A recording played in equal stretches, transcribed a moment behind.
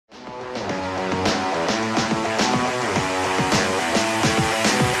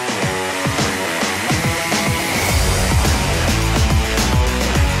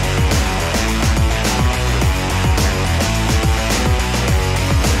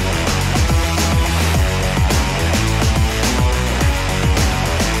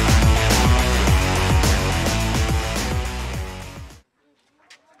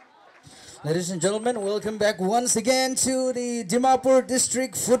Ladies and gentlemen, welcome back once again to the Dimapur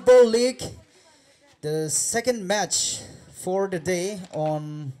District Football League. The second match for the day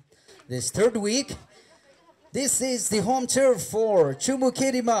on this third week. This is the home turf for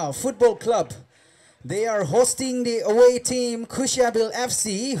Chumoukedima Football Club. They are hosting the away team Khushiabill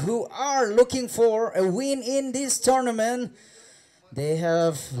FC, who are looking for a win in this tournament. They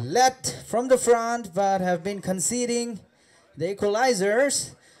have led from the front but have been conceding the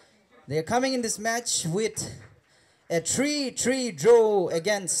equalizers. They are coming in this match with a 3-3 draw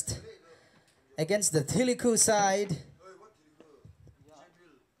against the Thiliku side. Let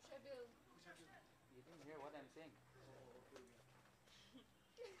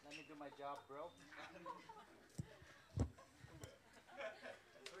me do my job, bro.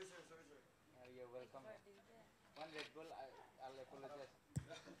 You're welcome. One Red Bull, I'll apologize.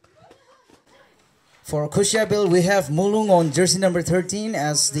 For Khushiabill, we have Mulung on jersey number 13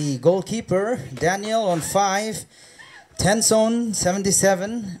 as the goalkeeper, Daniel on 5, Tenson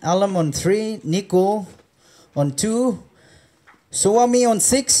 77, Alam on 3, Nico on 2, Soami on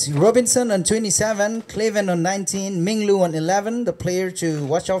 6, Robinson on 27, Cleven on 19, Minglu on 11, the player to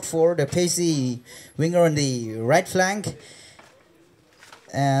watch out for, the pacey winger on the right flank.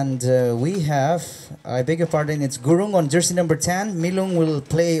 And we have, I beg your pardon, it's Gurung on jersey number 10. Milung will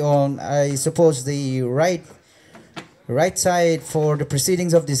play on, I suppose, the right side for the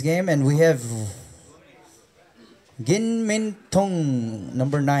proceedings of this game. And we have Gin Min Tong,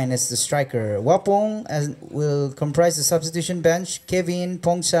 number 9, as the striker. Wapong will comprise the substitution bench. Kevin,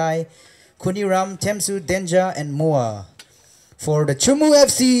 Pongsai, Kuniram, Temsu, Denja, and Mua. For the Chumu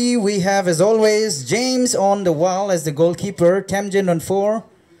FC, we have, as always, James on the wall as the goalkeeper, Temjin on 4,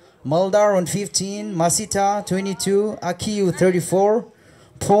 Maldar on 15, Masita 22, Akiyu 34,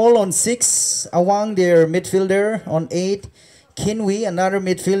 Paul on 6, Awang, their midfielder, on 8, Kinwi, another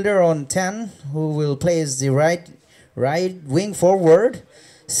midfielder, on 10, who will play as the right wing forward,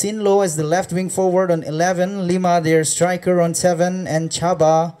 Sinlo as the left wing forward on 11, Lima, their striker, on 7, and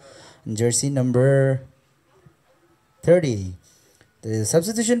Chaba, jersey number 30. The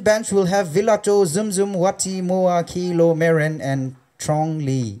substitution bench will have Vilato, Zumzum, Wati, Moa, Kilo, Meren, and Trong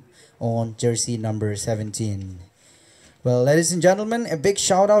Lee on jersey number 17. Well, ladies and gentlemen, a big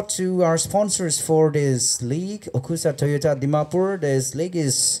shout out to our sponsors for this league, Okusa Toyota Dimapur. This league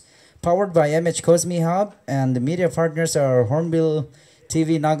is powered by MH Cosme Hub, and the media partners are Hornbill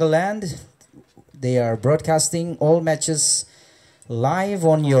TV Nagaland. They are broadcasting all matches live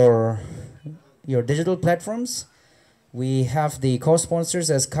on your digital platforms. We have the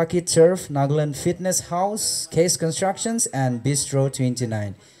co-sponsors as Kaki Turf, Nagaland Fitness House, Case Constructions, and Bistro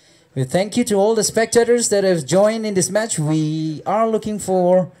 29. We thank you to all the spectators that have joined in this match. We are looking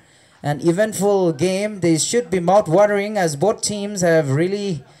for an eventful game. This should be mouth-watering as both teams have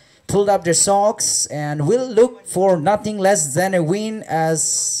really pulled up their socks, and we'll look for nothing less than a win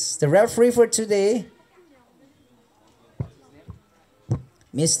as the referee for today,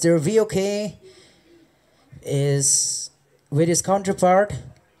 Mr. VOK, is with his counterpart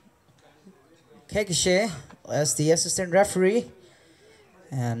Kekishe as the assistant referee,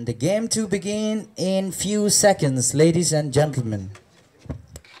 and the game to begin in few seconds, ladies and gentlemen.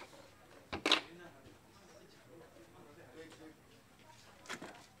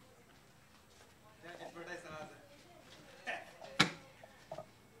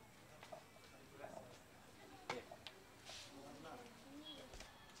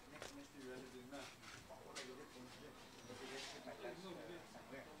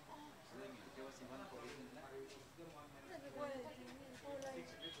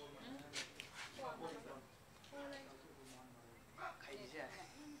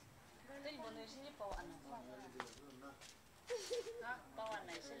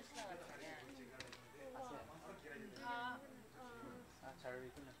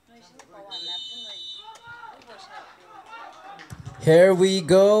 Here we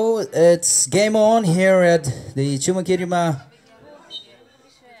go. It's game on here at the Chumoukedima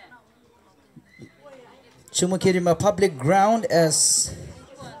public ground as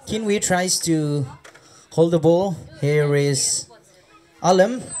Kinwi tries to hold the ball. Here is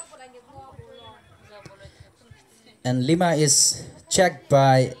Alam, and Lima is checked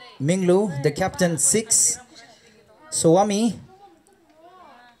by Minglu, the captain 6, Soami.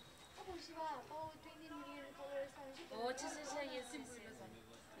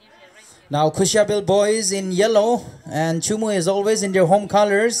 Now Khushiabill boys in yellow, and Chumu is always in their home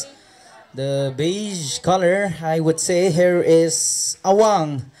colors, the beige color, I would say. Here is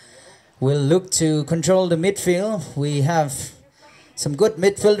Awang. Will look to control the midfield. We have some good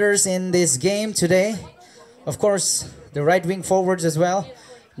midfielders in this game today. Of course, the right wing forwards as well.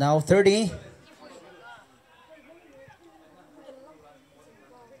 Now 30,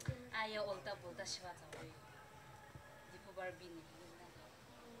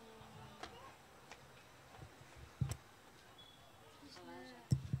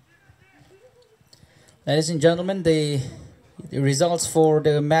 Ladies and gentlemen, the results for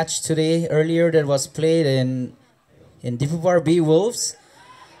the match today earlier that was played in Ddfl B Wolves.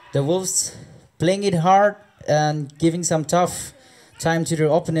 The Wolves playing it hard and giving some tough time to their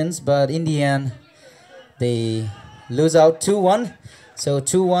opponents, but in the end they lose out 2-1. So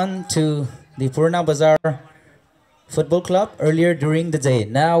 2-1 to the Purna Bazaar Football Club earlier during the day.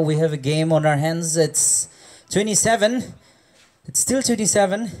 Now we have a game on our hands. It's 27. It's still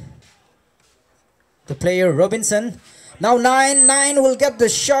 27. The player Robinson. Now 9 will get the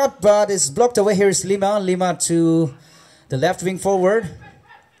shot, but it's blocked away. Here's Lima to the left wing forward.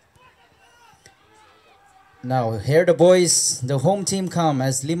 Now here the boys, the home team come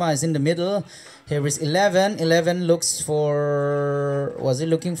as Lima is in the middle. Here is 11. 11 looks for, was he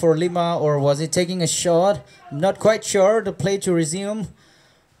looking for Lima or was he taking a shot? Not quite sure. The play to resume.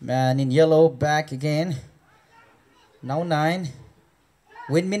 Man in yellow back again. Now 9.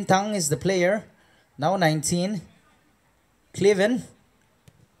 Win Min Tang is the player. Now 19. Cleven.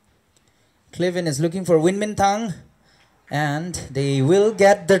 Cleven is looking for Win Min Tang. And they will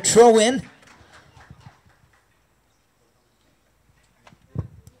get the throw in.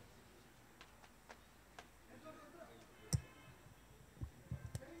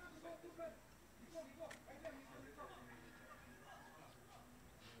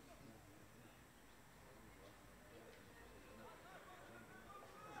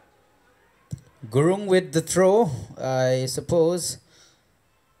 Gurung with the throw, I suppose.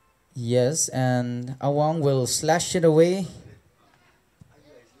 Yes, and Awang will slash it away.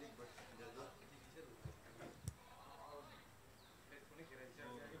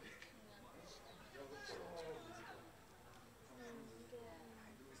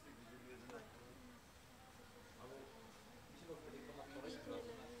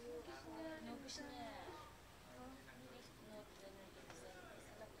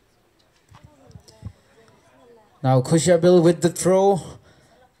 Now Khushiabill with the throw.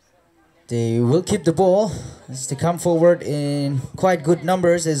 They will keep the ball as they come forward in quite good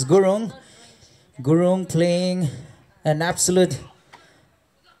numbers is Gurung. Gurung playing an absolute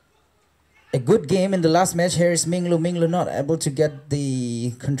a good game in the last match. Here is Minglu. Minglu not able to get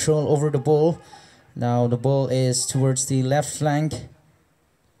the control over the ball. Now the ball is towards the left flank.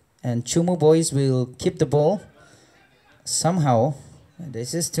 And Chumu boys will keep the ball somehow.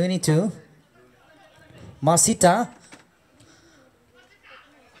 This is 22. Masita.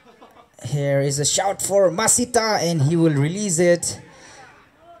 Here is a shout for Masita and he will release it.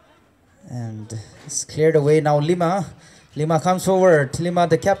 And it's cleared away now. Lima. Lima comes forward. Lima,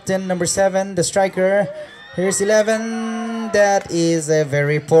 the captain, number 7, the striker. Here's 11. That is a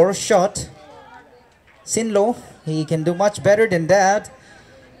very poor shot. Sinlo, he can do much better than that.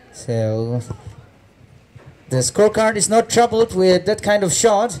 So the scorecard is not troubled with that kind of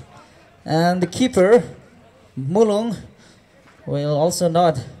shot. And the keeper, Mulung, will also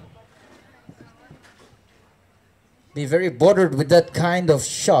not be very bothered with that kind of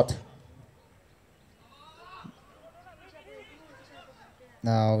shot.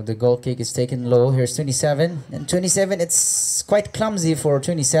 Now the goal kick is taken low. Here's 27. And 27, it's quite clumsy for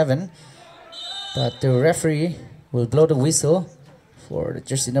 27. But the referee will blow the whistle for the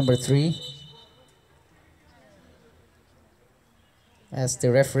jersey number 3. As the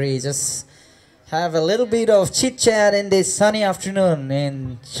referee just have a little bit of chit-chat in this sunny afternoon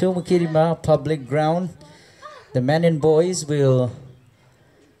in Chumoukedima public ground. The men and boys will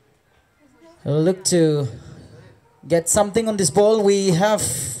look to get something on this ball. We have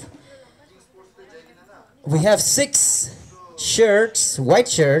 6 shirts, white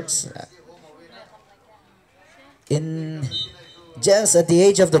shirts, in just at the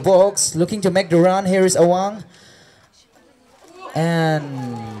edge of the box, looking to make the run. Here is Awang,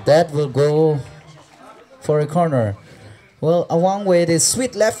 and that will go for a corner. Well, Awang with his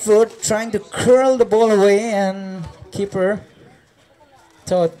sweet left foot trying to curl the ball away, and keeper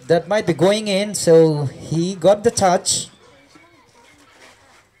thought that might be going in, so he got the touch.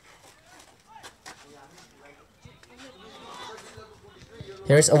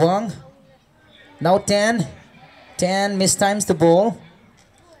 Here's Awang. Now 10. 10 mistimes the ball.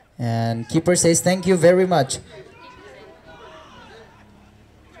 And keeper says thank you very much.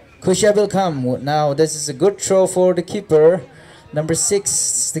 Khushiabill come. Now this is a good throw for the keeper. Number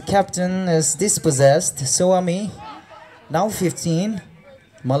 6, the captain, is dispossessed. Soami. Now 15.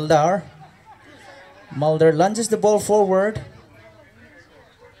 Maldar. Maldar lunges the ball forward.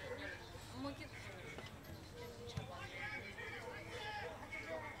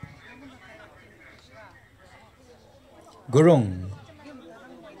 Gurung.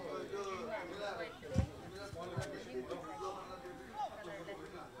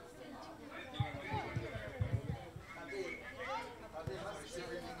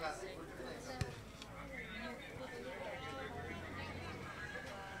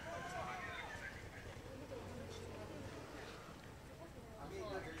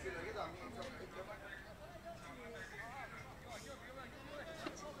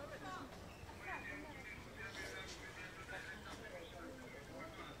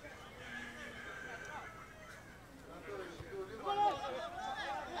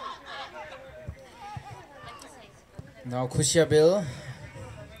 Now Khushiabill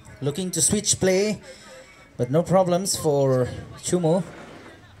looking to switch play, but no problems for Chumou.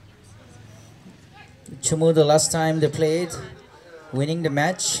 Chumou, the last time they played, winning the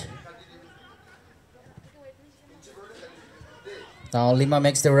match. Now Lima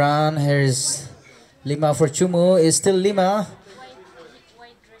makes the run. Here's Lima for Chumou. Is still Lima.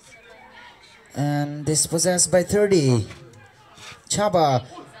 And dispossessed by 30. Chaba.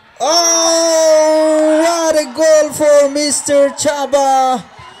 Oh, what a goal for Mr. Chaba.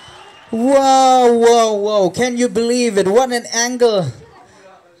 Wow, wow, wow. Can you believe it? What an angle.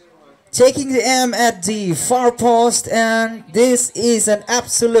 Taking the M at the far post, and this is an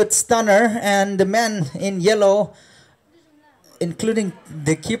absolute stunner. And the man in yellow, including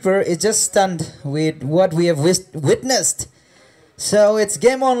the keeper, is just stunned with what we have witnessed. So it's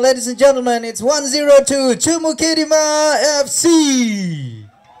game on, ladies and gentlemen. It's 1-0 to Chumoukedima FC.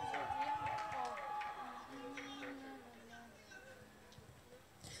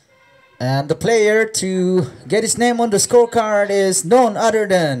 And the player to get his name on the scorecard is none other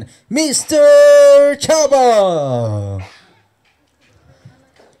than Mr. Chaba.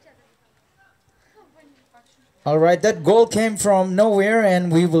 Alright, that goal came from nowhere,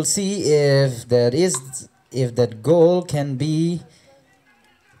 and we will see if that goal can be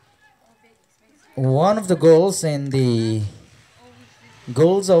one of the goals in the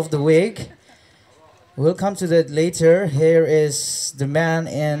goals of the week. We'll come to that later. Here is the man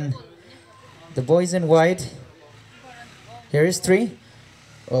in the boys in white. Here is 3.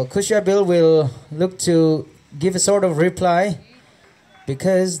 Well, Khushiabill will look to give a sort of reply,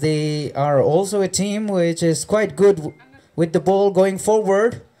 because they are also a team which is quite good with the ball going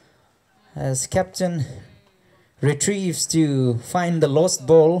forward, as captain retrieves to find the lost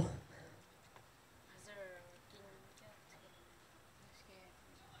ball.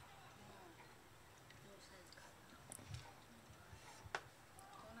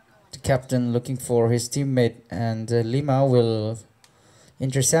 Captain looking for his teammate, and Lima will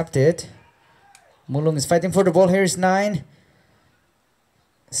intercept it. Mulung is fighting for the ball. Here is 9.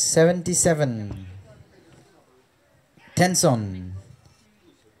 77. Tenson.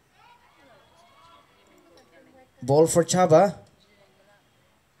 Ball for Chaba.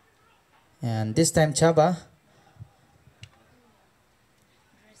 And this time Chaba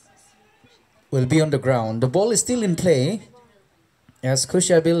will be on the ground. The ball is still in play, as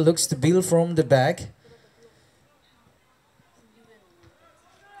Khushiabill looks to build from the back.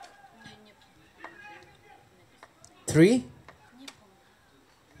 Three.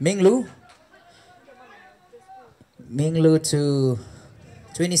 Minglu to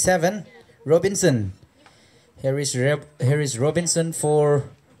 27. Robinson. Here is Robinson for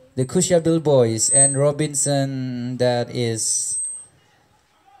the Khushiabill boys, and Robinson, that is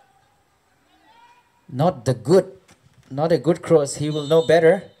not a good cross. He will know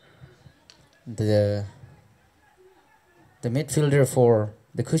better. The midfielder for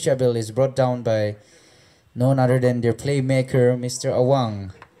the Khushiabill is brought down by none other than their playmaker, Mr.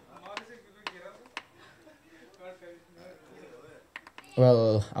 Awang.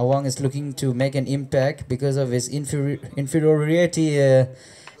 Well, Awang is looking to make an impact because of his inferiority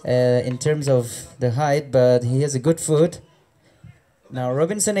in terms of the height, but he has a good foot. Now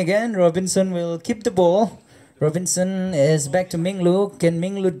Robinson again. Robinson will keep the ball. Robinson is back to Minglu. Can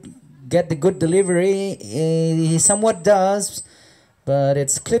Minglu get the good delivery? He somewhat does, but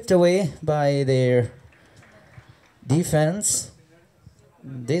it's clipped away by their defense.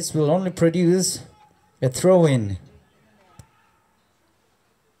 This will only produce a throw-in.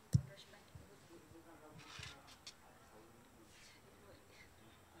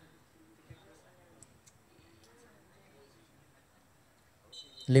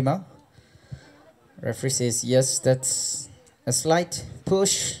 Lima. Referee says yes, that's a slight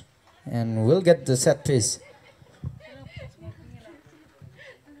push, and we'll get the set piece.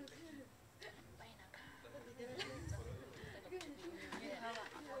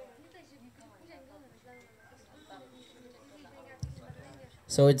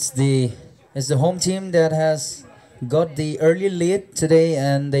 So it's the home team that has got the early lead today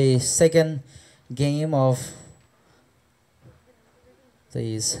in the second game of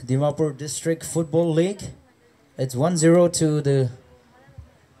the Dimapur District Football League. It's 1-0 to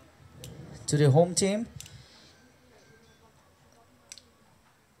the home team.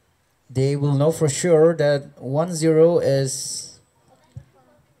 They will know for sure that 1-0 is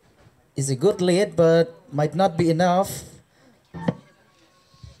a good lead, but might not be enough.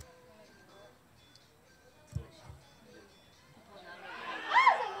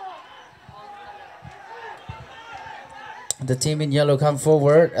 The team in yellow come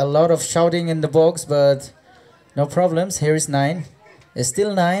forward. A lot of shouting in the box, but no problems. Here is 9. It's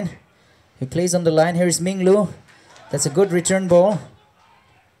still 9. He plays on the line. Here is Minglu. That's a good return ball.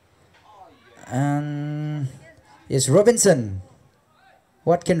 And it's Robinson.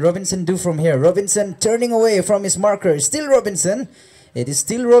 What can Robinson do from here? Robinson turning away from his marker. Still Robinson. It is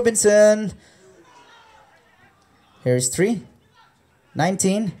still Robinson. Here is 3.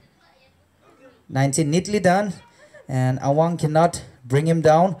 19. 19 neatly done. And Awang cannot bring him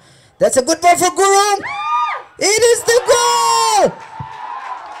down. That's a good ball for Gurung. It is the goal!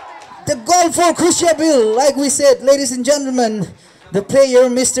 The goal for Khushiabill. Like we said, ladies and gentlemen, the player,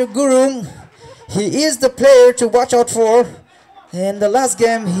 Mr. Gurung, he is the player to watch out for. In the last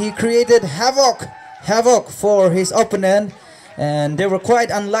game, he created havoc for his opponent. And they were quite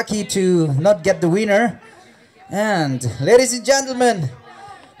unlucky to not get the winner. And ladies and gentlemen,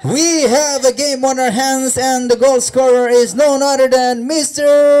 we have a game on our hands, and the goal scorer is none other than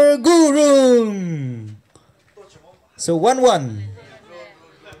Mr. Gurung. So 1-1.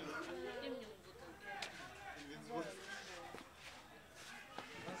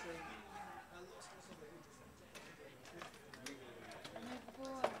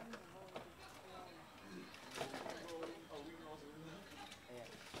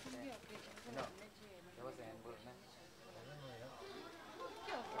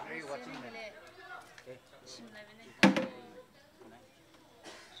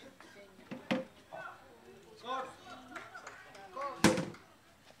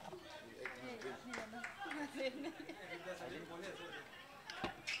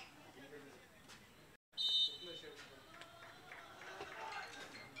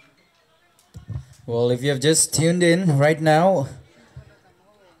 Well, if you have just tuned in right now,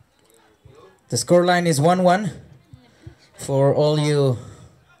 the scoreline is 1-1 for all you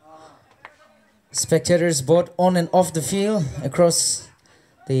spectators both on and off the field across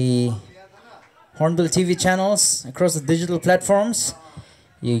the Hornbill TV channels, across the digital platforms.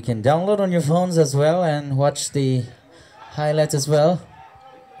 You can download on your phones as well and watch the highlights as well.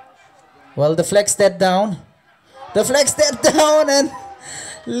 Well, the flag stepped down. The flag stepped down and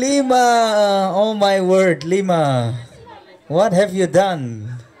Lima, oh my word, Lima, what have you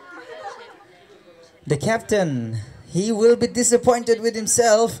done? The captain, he will be disappointed with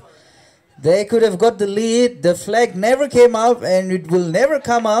himself. They could have got the lead. The flag never came up and it will never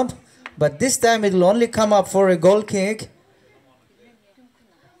come up. But this time it will only come up for a goal kick.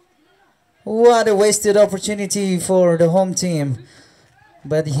 What a wasted opportunity for the home team.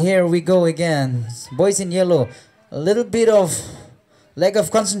 But here we go again. Boys in yellow, a little bit of lack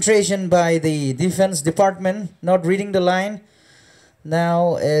of concentration by the defense department, not reading the line.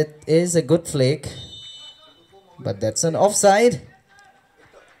 Now it is a good flick, but that's an offside.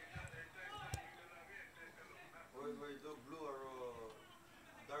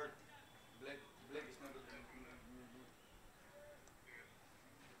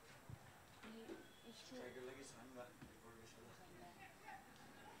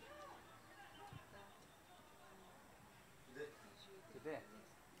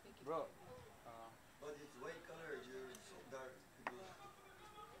 Bro, but it's white color, you're so dark.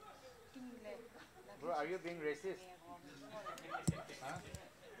 bro, are you being racist? Huh?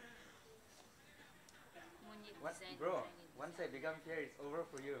 What, bro? Once I become fair, it's over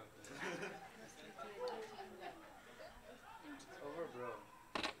for you. It's over, bro.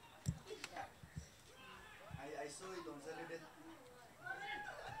 I saw it on Saturday.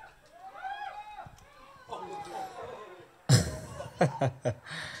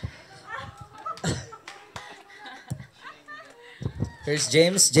 Here's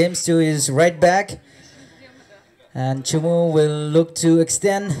James. James to his right back. And Chumu will look to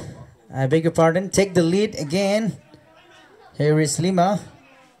extend. I beg your pardon. Take the lead again. Here is Lima.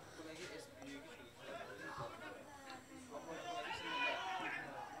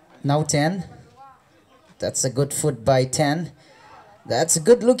 Now 10. That's a good foot by 10. That's a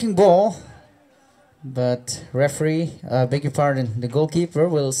good looking ball. But referee, beg your pardon, the goalkeeper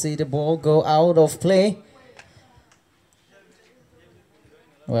will see the ball go out of play.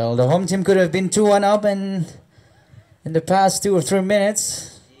 Well, the home team could have been 2-1 up and in the past 2 or 3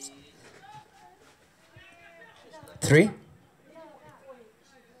 minutes. 3.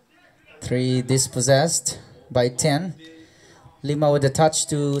 3 dispossessed by 10. Lima with a touch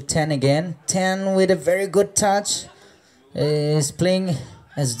to 10 again. 10 with a very good touch. Is playing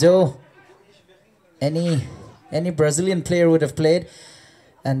as though any Brazilian player would have played.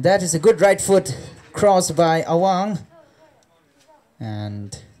 And that is a good right foot cross by Awang.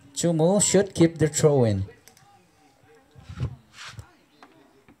 And Chumou should keep the throw in.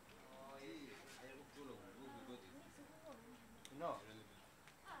 No.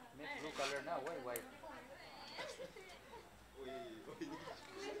 Make blue color now. Why white?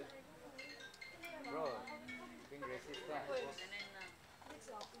 Bro, being racist huh?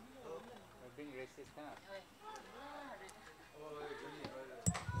 Being racist huh?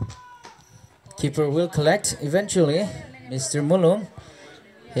 Keeper will collect eventually. Mr. Mulung.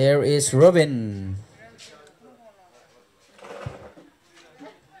 Here is Robin.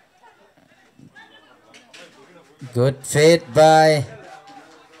 Good fade by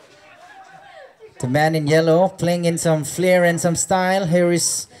the man in yellow, playing in some flair and some style. Here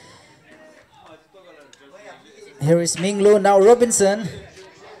is Minglu. Now Robinson.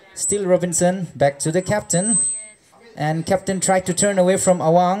 Still Robinson. Back to the captain. And captain tried to turn away from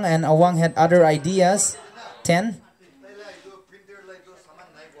Awang, and Awang had other ideas. 10.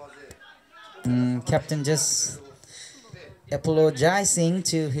 Captain just apologizing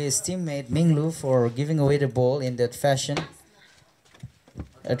to his teammate Minglu for giving away the ball in that fashion.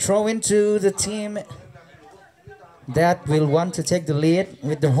 A throw into the team that will want to take the lead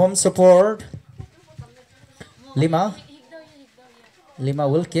with the home support. Lima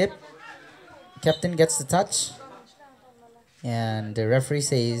will keep. Captain gets the touch. And the referee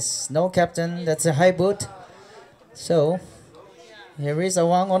says, no captain, that's a high boot. So, here is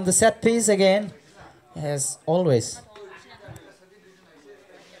Awang on the set piece again, as always.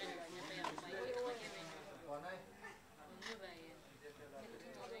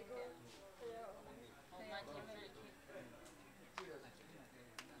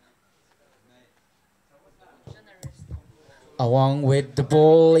 Awang with the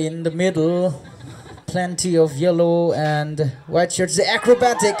ball in the middle. Plenty of yellow and white shirts. The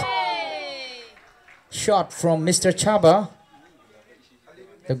acrobatic shot from Mr. Chaba,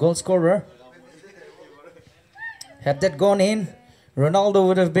 the goal scorer. Had that gone in, Ronaldo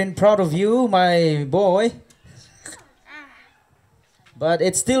would have been proud of you, my boy. But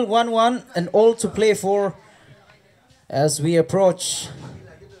it's still 1-1 and all to play for as we approach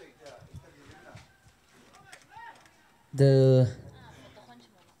the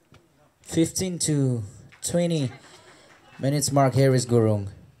 15 to 20 minutes mark. Here is Gurung.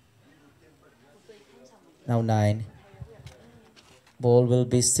 Now 9. Ball will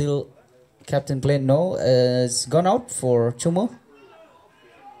be still captain playing. No, it's gone out for Chumou.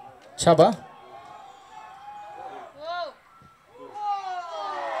 Chaba.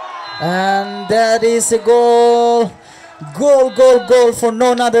 And that is a goal. Goal for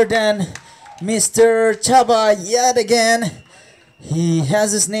none other than Mr. Chaba yet again. He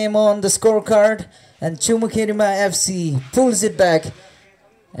has his name on the scorecard, and Chumoukedima FC pulls it back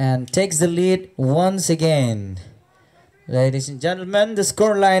and takes the lead once again. Ladies and gentlemen, the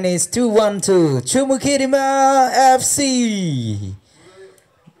scoreline is 2-1 to Chumoukedima FC.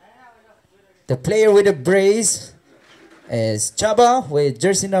 The player with a brace is Chaba with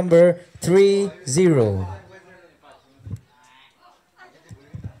jersey number 30.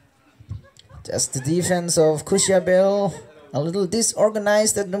 Just the defense of Khushiabill. A little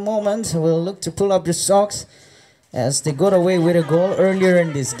disorganized at the moment. Will look to pull up the socks as they got away with a goal earlier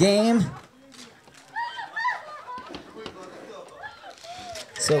in this game.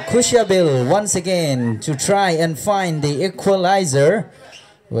 So Khushiabill once again to try and find the equalizer.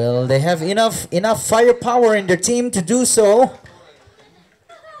 Well, they have enough firepower in their team to do so.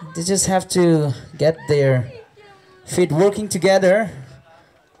 They just have to get their feet working together.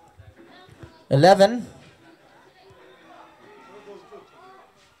 11.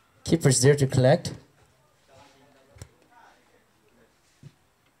 Keeper's there to collect.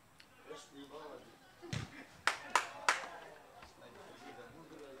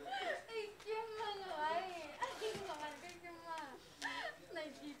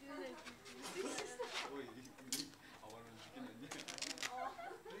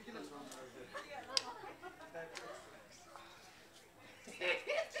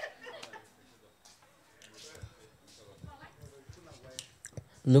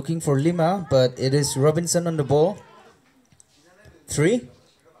 Looking for Lima, but it is Robinson on the ball. 3.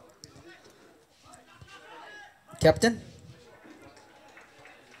 Captain.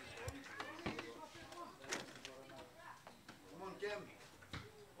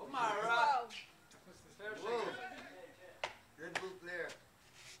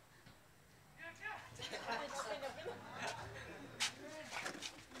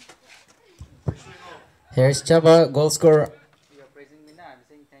 Here's Chaba, goal scorer. You are praising me now. I'm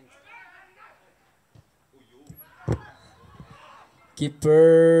saying thanks.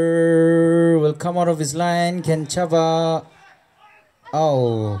 Keeper will come out of his line. Can Chaba?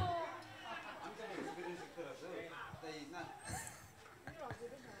 Oh.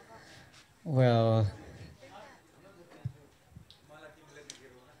 Well,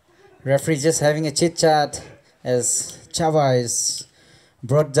 referee just having a chit chat as Chaba is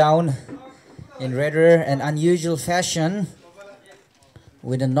brought down in rather an unusual fashion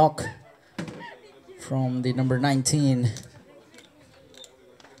with a knock from the number 19,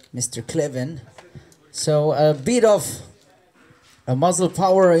 Mr. Clevin. So a bit of a muscle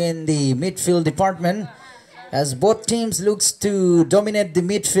power in the midfield department as both teams looks to dominate the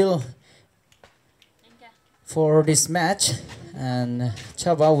midfield for this match, and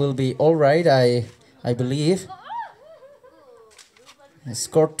Chaba will be all right, I believe. He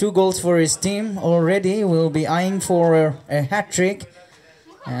scored 2 goals for his team already. Will be eyeing for a hat-trick,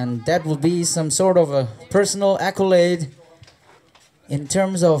 and that will be some sort of a personal accolade in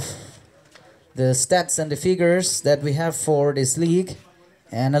terms of the stats and the figures that we have for this league,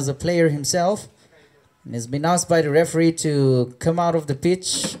 and as a player himself. And he's been asked by the referee to come out of the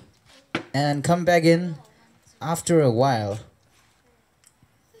pitch and come back in after a while.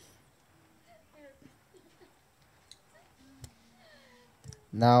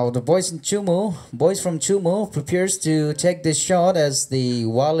 Now the boys from Chumou prepares to take this shot as the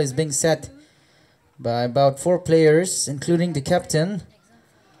wall is being set by about 4 players, including the captain.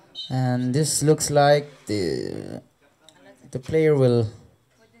 And this looks like the player will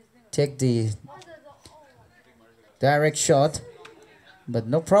take the direct shot, but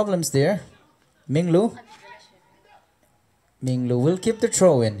no problems there. Minglu will keep the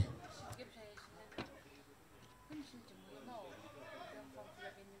throw in.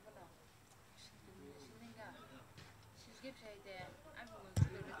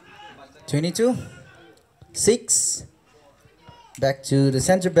 (22) 6. Back to the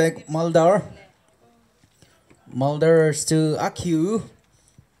center back, Mulder. Mulder's to Akyu.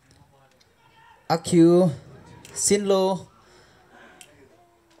 Sinlo.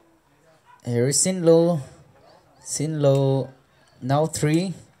 Here is Sinlo. Now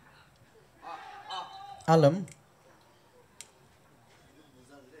 3. Alam.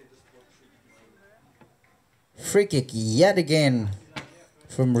 Free kick yet again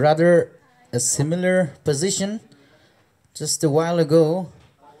from rather a similar position just a while ago,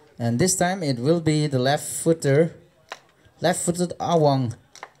 and this time it will be the left-footed Awang.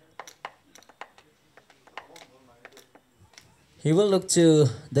 He will look to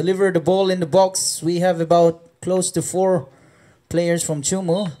deliver the ball in the box. We have about close to 4 players from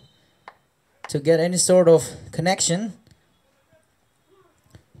Chumou to get any sort of connection,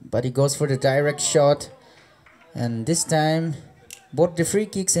 but he goes for the direct shot, and this time both the free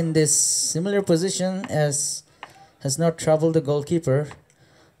kicks in this similar position as has not troubled the goalkeeper.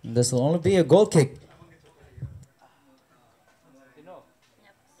 This will only be a goal kick. You know,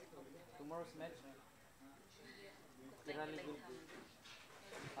 tomorrow's match, Kerala will.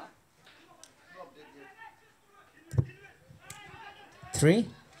 Huh? 3.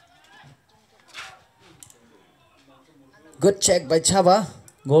 Good check by Chaba,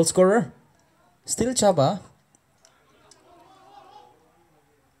 goal scorer. Still Chaba.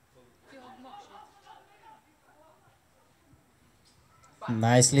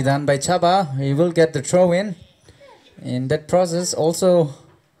 Nicely done by Chaba. He will get the throw in that process. Also,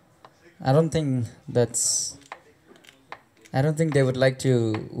 I don't think they would like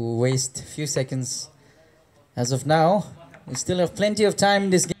to waste a few seconds as of now. We still have plenty of time in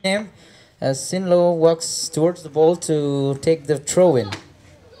this game as Sinlo walks towards the ball to take the throw in.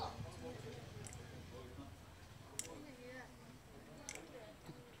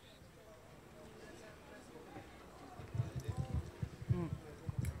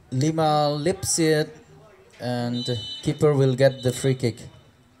 Lima lips it, and keeper will get the free kick.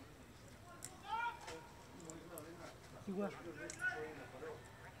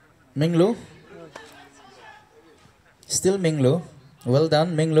 Minglu. Still Minglu. Well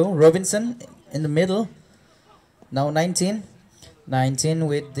done, Minglu. Robinson in the middle. Now 19. 19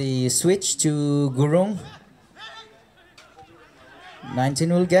 with the switch to Gurung.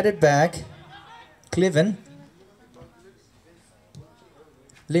 19 will get it back. Cleven.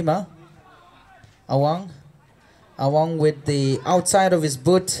 Lima. Awang with the outside of his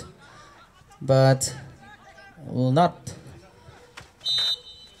boot, but will not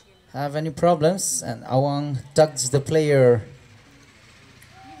have any problems, and Awang tugs the player.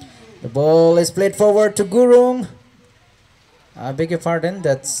 The ball is played forward to Gurung. I beg your pardon,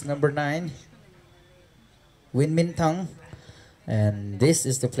 that's number 9. Win Min Thang. And this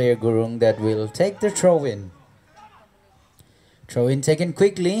is the player Gurung that will take the throw in. Throw in taken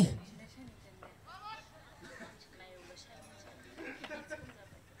quickly.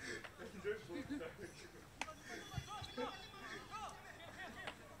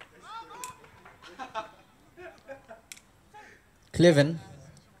 Cliven.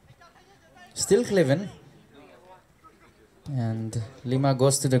 Still Cliven. And Lima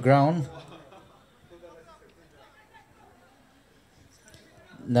goes to the ground.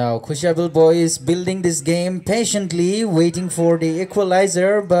 Now Khushiabill boy is building this game patiently, waiting for the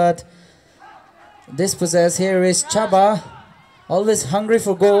equalizer, but this possess here is Chaba, always hungry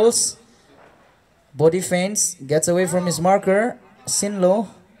for goals. Body feints, gets away from his marker. Sinlo.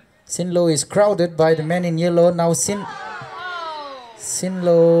 Sinlo is crowded by the man in yellow. Now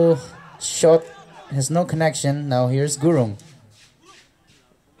Sinlo shot has no connection. Now here's Gurung.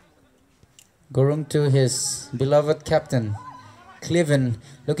 Gurung to his beloved captain. Cliven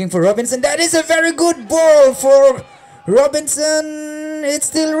looking for Robinson. That is a very good ball for Robinson. It's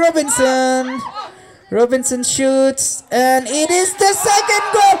still Robinson. Robinson shoots and it is the second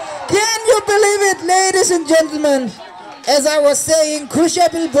goal. Can you believe it, ladies and gentlemen? As I was saying,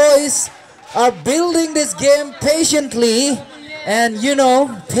 Khushiabill boys are building this game patiently, and you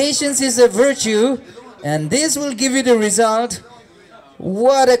know, patience is a virtue, and this will give you the result.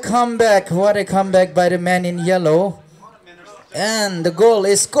 What a comeback by the man in yellow. And the goal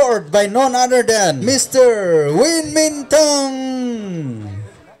is scored by none other than Mr. Win Min Thang.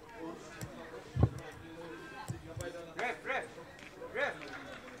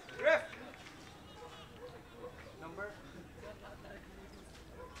 Ref. Number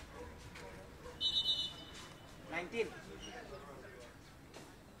 19.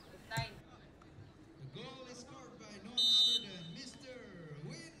 The goal is scored by none other than Mr.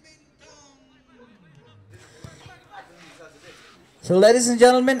 Win Min Thang. So ladies and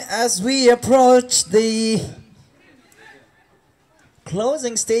gentlemen, as we approach the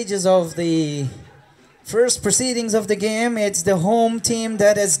closing stages of the first proceedings of the game, it's the home team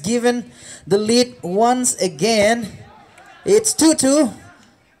that has given the lead once again. It's 2-2.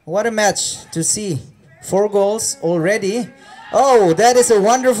 What a match to see. 4 goals already. Oh, that is a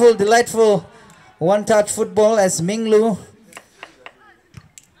wonderful, delightful one-touch football as Minglu.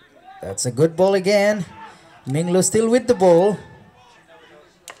 That's a good ball again. Minglu still with the ball.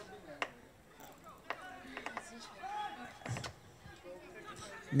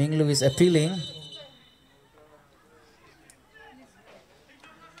 Minglu is appealing.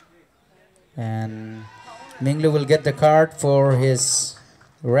 And Minglu will get the card for his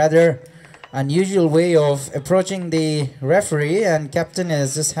rather unusual way of approaching the referee, and captain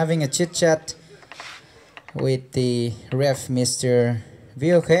is just having a chit chat with the ref, Mr.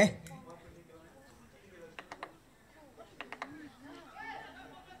 Vioke.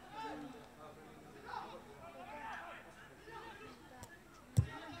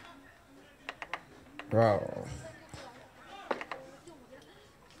 Wow.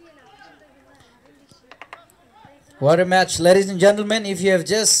 What a match, ladies and gentlemen. If you have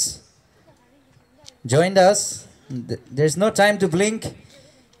just joined us, there's no time to blink.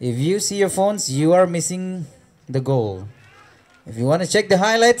 If you see your phones, you are missing the goal. If you want to check the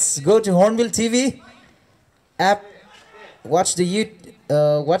highlights, go to Hornbill TV app, watch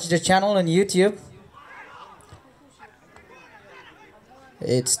the channel on YouTube.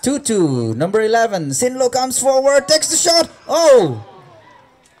 It's 2-2. Number 11, Sinlo comes forward, takes the shot. Oh!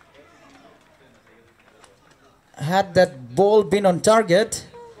 Had that ball been on target,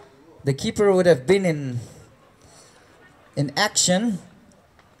 the keeper would have been in action.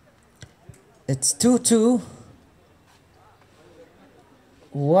 It's 2-2.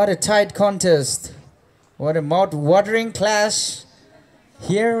 What a tight contest. What a mouth-watering clash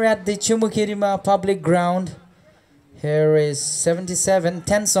here at the Chumoukedima public ground. Here is 77,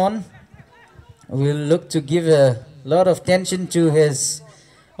 Tenson. Will look to give a lot of tension to his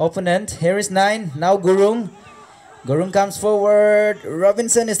opponent. Here is 9, now Gurung. Gurung comes forward.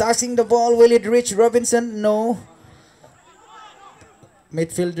 Robinson is asking the ball. Will it reach Robinson? No.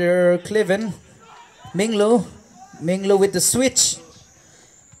 Midfielder Cliven. Minglu. Minglu with the switch.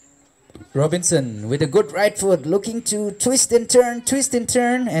 Robinson with a good right foot, looking to twist and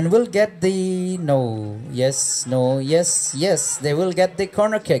turn, and will get the no, yes, no, yes, yes. They will get the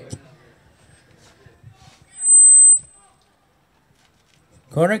corner kick.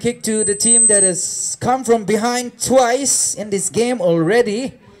 Corner kick to the team that has come from behind twice in this game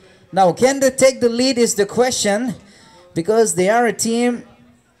already. Now, can they take the lead is the question, because they are a team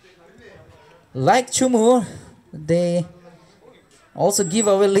like Chumu. They also give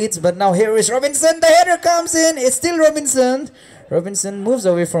away leads, but now here is Robinson. The header comes in. It's still Robinson. Robinson moves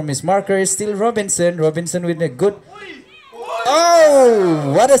away from his marker. It's still Robinson. Robinson with a good...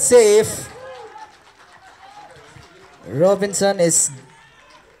 Oh, what a save. Robinson is...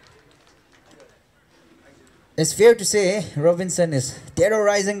 It's fair to say Robinson is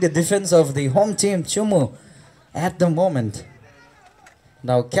terrorizing the defense of the home team, Chumu, at the moment.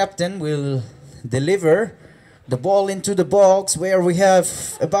 Now captain will deliver the ball into the box where we have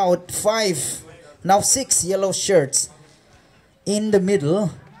about 5, now 6 yellow shirts in the middle.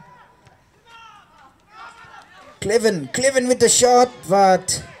 Cleven with the shot,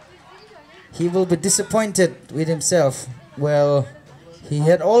 but he will be disappointed with himself. Well, he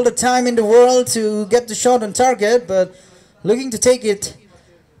had all the time in the world to get the shot on target, but looking to take it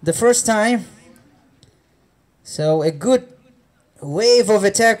the first time. So a good wave of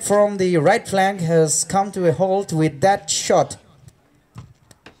attack from the right flank has come to a halt with that shot.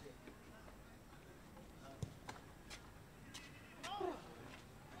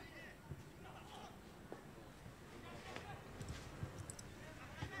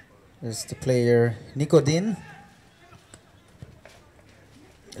 There's the player Nicodin.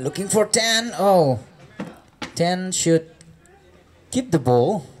 Looking for 10. Oh, 10 should keep the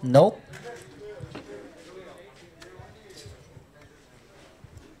ball. Nope.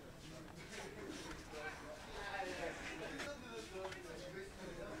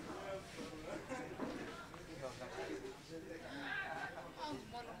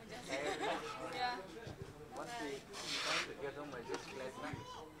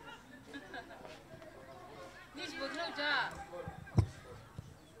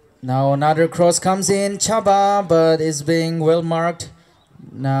 Now another cross comes in, Chaba, but is being well marked.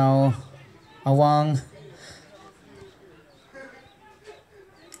 Now Awang.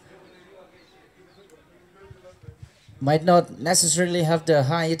 Might not necessarily have the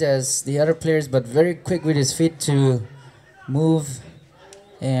height as the other players, but very quick with his feet to move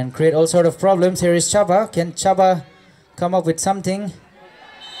and create all sort of problems. Here is Chaba. Can Chaba come up with something?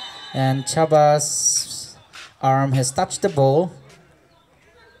 And Chaba's arm has touched the ball.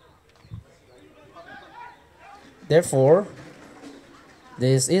 Therefore,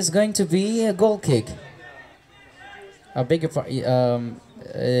 this is going to be a goal kick.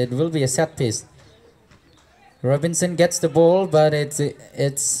 It will be a set piece. Robinson gets the ball, but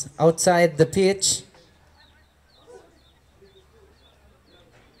it's outside the pitch.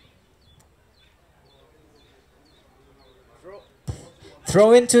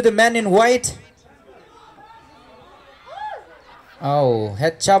 Throw into the man in white. Oh,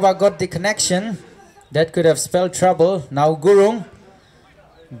 had Chaba got the connection, that could have spelled trouble. Now Gurung.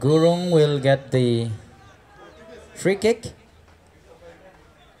 Gurung will get the free kick.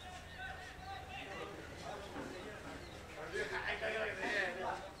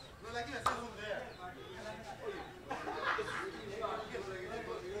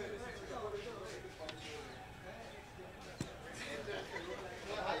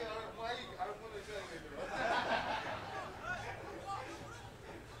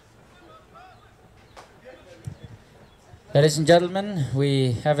 Ladies and gentlemen,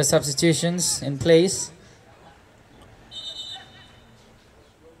 we have a substitutions in place.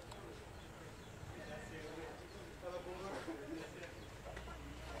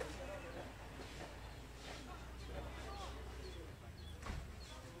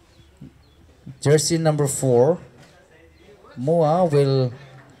 Jersey number 4, Moa, will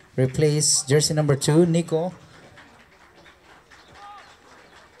replace jersey number 2, Nico.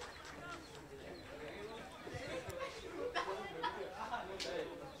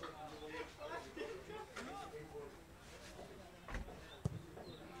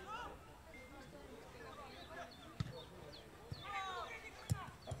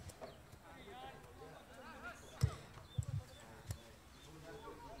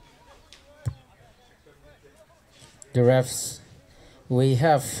 The refs, we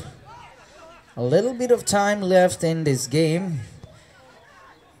have a little bit of time left in this game.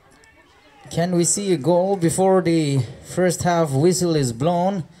 Can we see a goal before the first half whistle is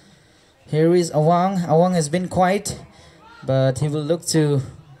blown? Here is Awang. Awang has been quiet, but he will look to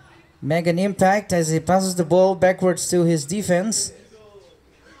make an impact as he passes the ball backwards to his defense.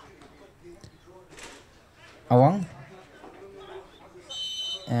 Awang.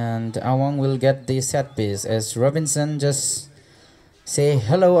 And Awang will get the set piece as Robinson just say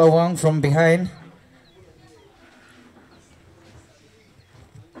hello Awang from behind.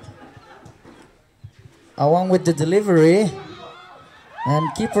 Awang with the delivery,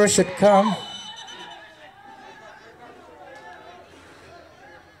 and keeper should come.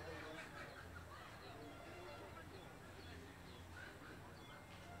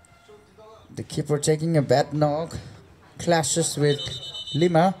 The keeper taking a bad knock. Clashes with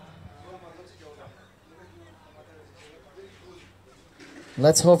Lima.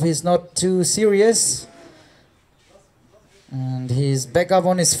 Let's hope he's not too serious. And he's back up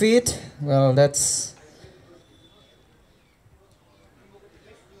on his feet. Well, that's...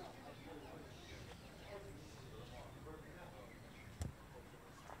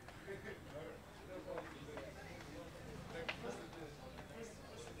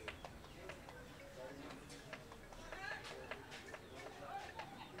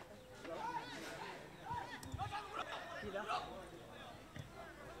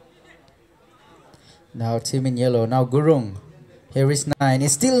 Now team in yellow. Now Gurung. Here is 9.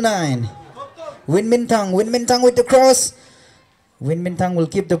 It's still 9. Win Mintang. Win Mintang with the cross. Win Mintang will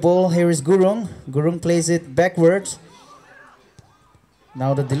keep the ball. Here is Gurung. Gurung plays it backwards.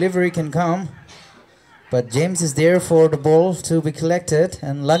 Now the delivery can come. But James is there for the ball to be collected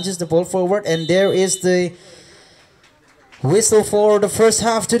and lunges the ball forward. And there is the whistle for the first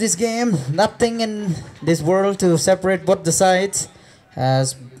half to this game. Nothing in this world to separate both the sides,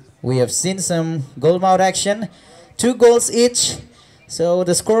 as we have seen some goal mouth action. 2 goals each. So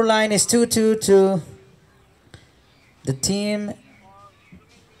the score line is 2-2 to the team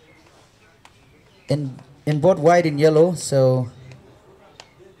in both white and yellow. So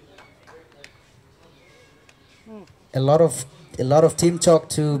a lot of team talk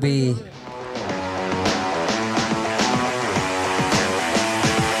to be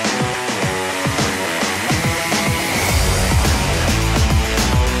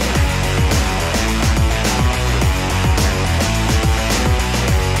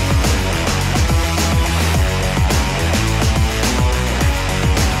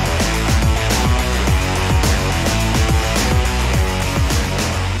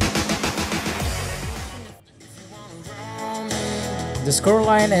The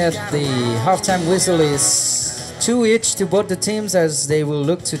scoreline at the halftime whistle is 2 each to both the teams as they will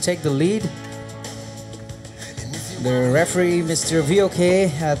look to take the lead. The referee, Mr.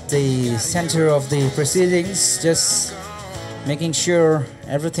 VOK, at the center of the proceedings, just making sure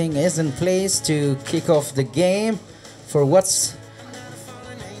everything is in place to kick off the game for what's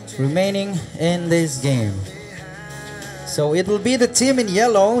remaining in this game. So it will be the team in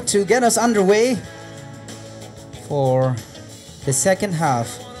yellow to get us underway for the second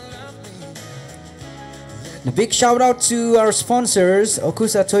half. A big shout out to our sponsors,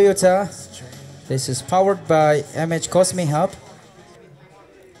 Okusa Toyota. This is powered by MH Cosme Hub.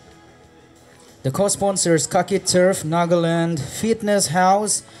 The co-sponsors, Kaki Turf, Nagaland, Fitness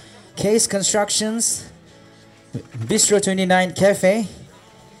House, Case Constructions, Bistro 29 Cafe,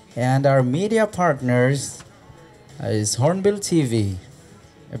 and our media partners is Hornbill TV.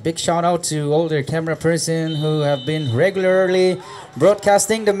 A big shout out to all their camera person who have been regularly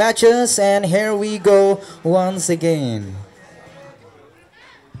broadcasting the matches, and here we go once again.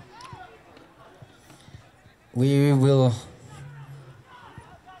 We will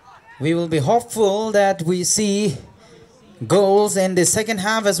be hopeful that we see goals in the second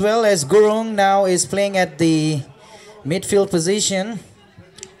half, as well as Gurung now is playing at the midfield position.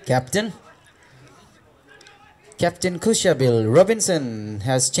 Captain Khushiabill. Robinson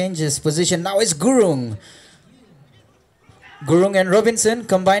has changed his position. Now it's Gurung. Gurung and Robinson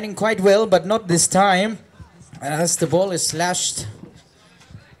combining quite well, but not this time, as the ball is slashed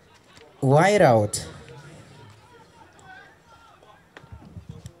wide out.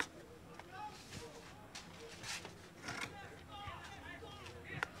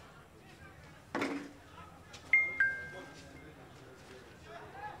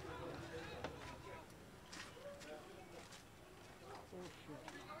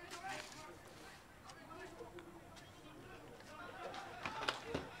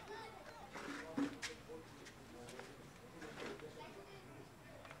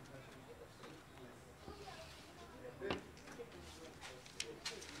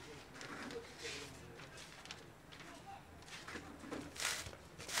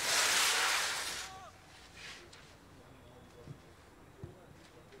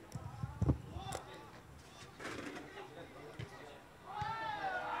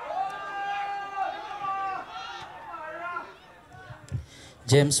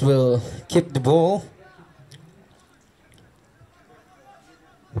 James will keep the ball.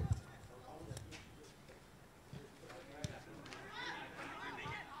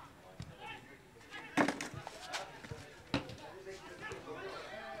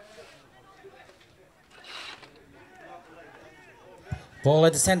 Ball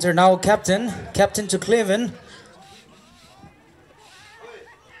at the center now, Captain to Cleven.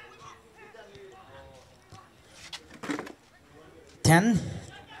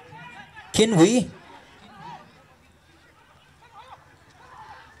 Kinwi.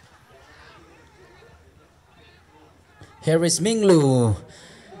 Here is Minglu.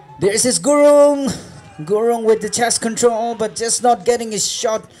 There's his Gurung. Gurung with the chest control, but just not getting his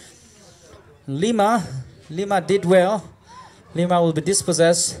shot. Lima. Lima did well. Lima will be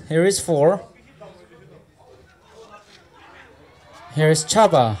dispossessed. Here is 4. Here is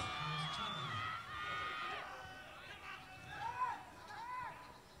Chaba.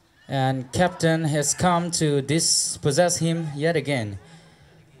 And captain has come to dispossess him yet again.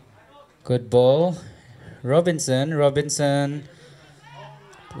 Good ball. Robinson will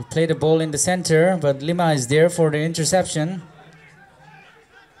play the ball in the center, but Lima is there for the interception.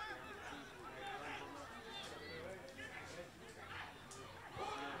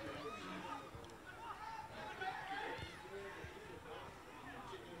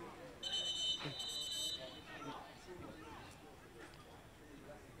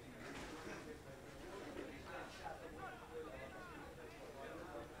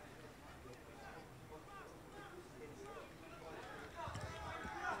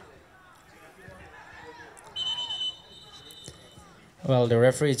 Well, the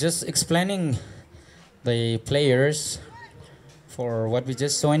referee is just explaining the players for what we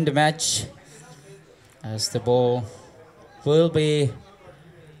just saw in the match, as the ball will be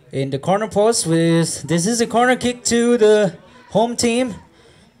in the corner post. This is a corner kick to the home team.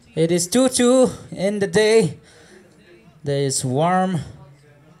 It is 2-2 in the day. There is warm,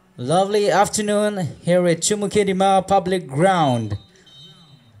 lovely afternoon here at Chumoukedima Public Ground.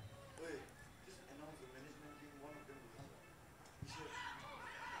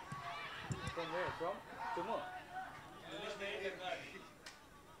 From where? From Chumu?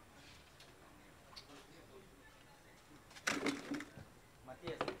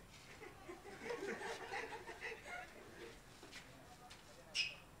 Matias.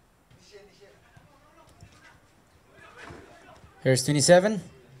 Here's 27.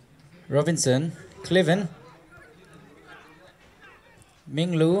 Robinson. Cliven.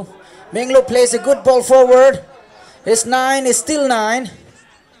 Minglu. Minglu plays a good ball forward. It's 9. It's still 9.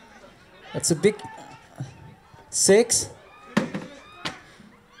 That's a big 6.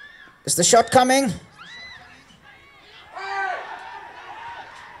 Is the shot coming?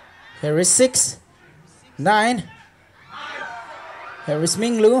 Here is 6. 9. Here is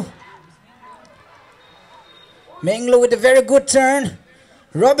Minglu. Minglu with a very good turn.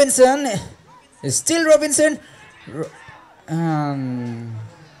 Robinson is still Robinson.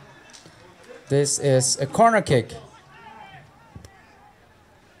 This is a corner kick.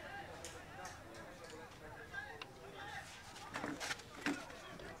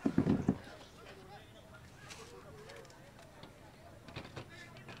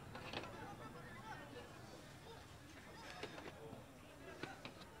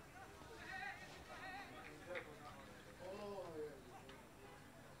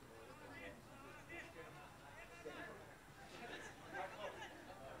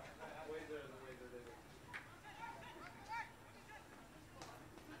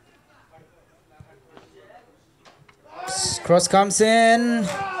 Cross comes in.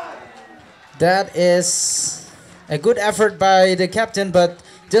 That is a good effort by the captain, but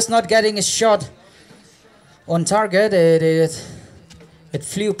just not getting a shot on target. It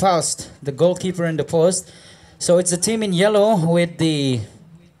flew past the goalkeeper in the post. So it's the team in yellow with the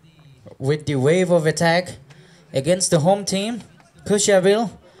wave of attack against the home team, Khushiabill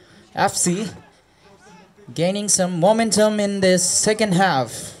FC, gaining some momentum in this second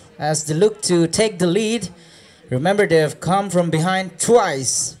half as they look to take the lead. Remember, they have come from behind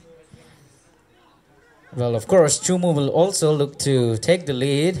twice. Well, of course, Chumu will also look to take the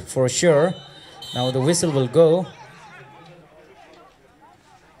lead for sure. Now the whistle will go.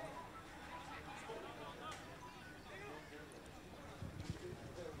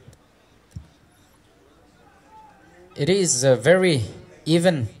 It is a very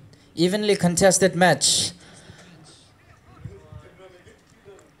evenly contested match.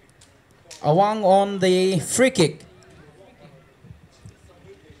 Awang on the free kick.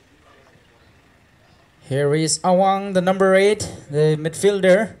 Here is Awang, the number 8, the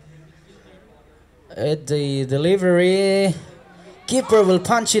midfielder. At the delivery, keeper will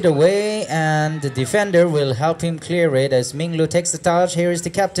punch it away and the defender will help him clear it as Minglu takes the touch. Here is the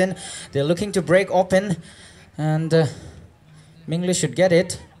captain. They're looking to break open and Minglu should get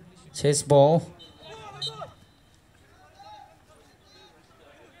it. Chase ball.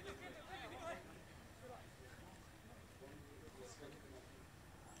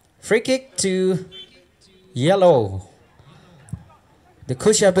 Free kick to yellow, the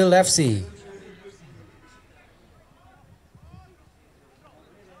Khushiabill FC.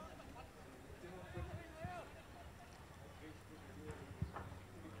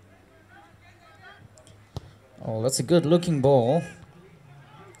 Oh, that's a good looking ball.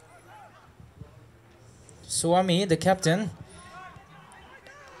 Swami, the captain,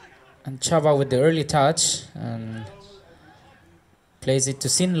 and Chaba with the early touch and plays it to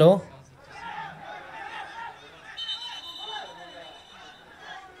Sinlo.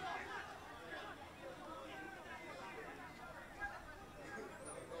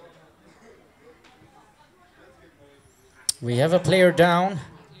 We have a player down,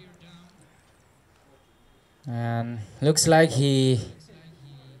 and looks like he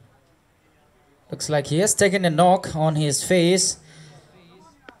has taken a knock on his face.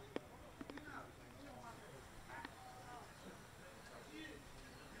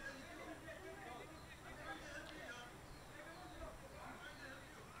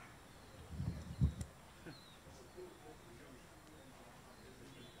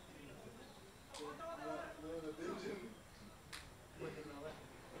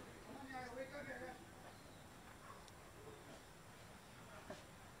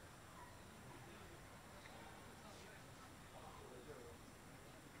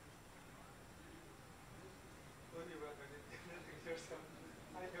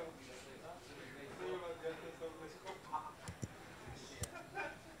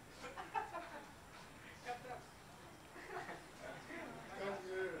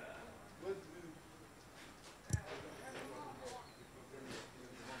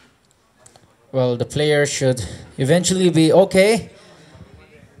 Well, the player should eventually be okay.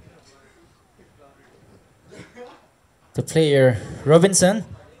 The player, Robinson.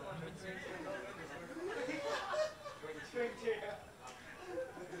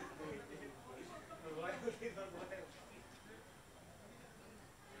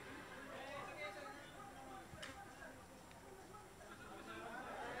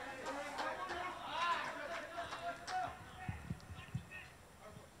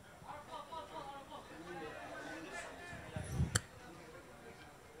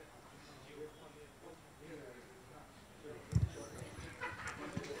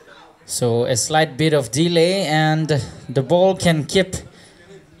 So a slight bit of delay and the ball can keep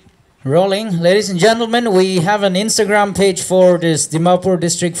rolling. Ladies and gentlemen, we have an Instagram page for this Dimapur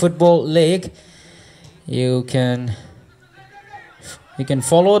District Football League. You can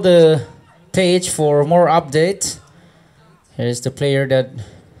follow the page for more updates. Here's the player that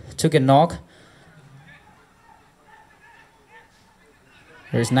took a knock.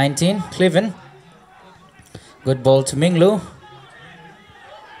 Here's 19, Cleven. Good ball to Minglu.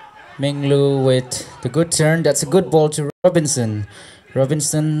 Minglu with the good turn. That's a good ball to Robinson.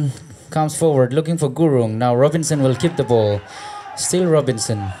 Robinson comes forward looking for Gurung. Now Robinson will keep the ball. Still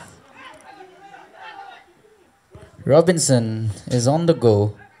Robinson. Robinson is on the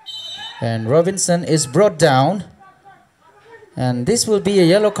go. And Robinson is brought down. And this will be a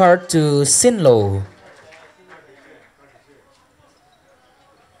yellow card to Sinlo.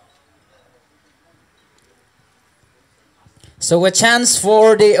 So a chance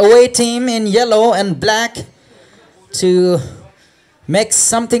for the away team in yellow and black to make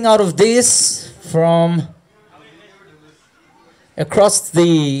something out of this from across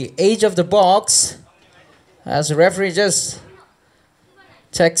the edge of the box, as the referee just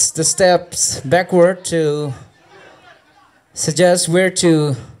takes the steps backward to suggest where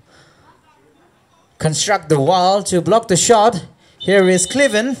to construct the wall to block the shot. Here is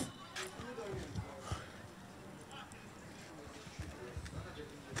Cleven.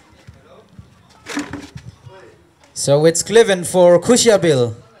 So it's Cleven for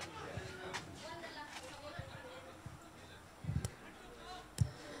Khushiabill.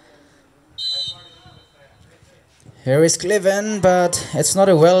 Here is Cleven, but it's not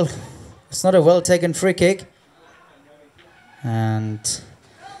a well taken free kick. And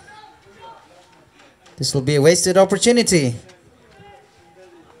this will be a wasted opportunity.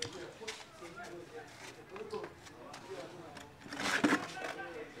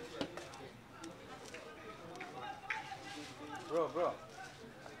 Bro,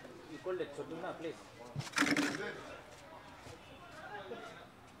 you called it Chumoukedima, please.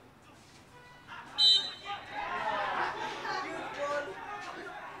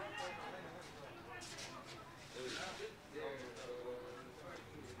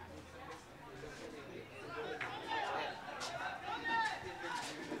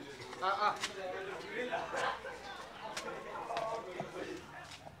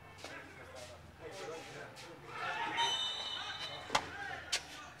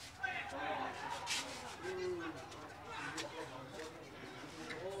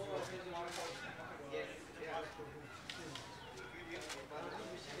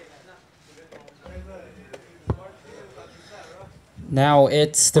 Now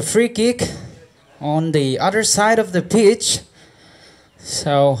it's the free kick on the other side of the pitch.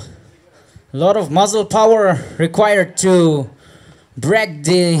 So a lot of muscle power required to break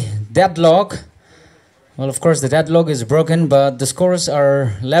the deadlock. Well, of course, the deadlock is broken, but the scores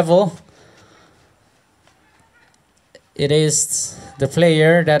are level. It is the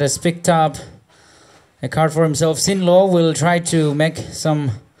player that has picked up a card for himself. Sinlo will try to make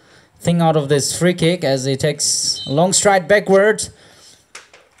something out of this free kick as he takes a long stride backward.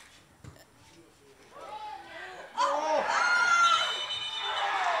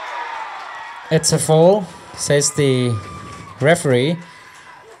 It's a foul, says the referee.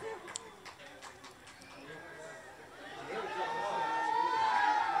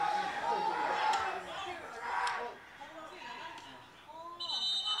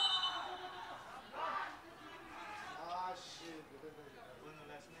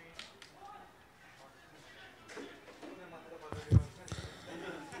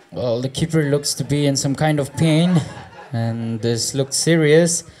 Well, the keeper looks to be in some kind of pain, and this looks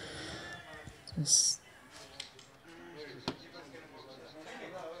serious.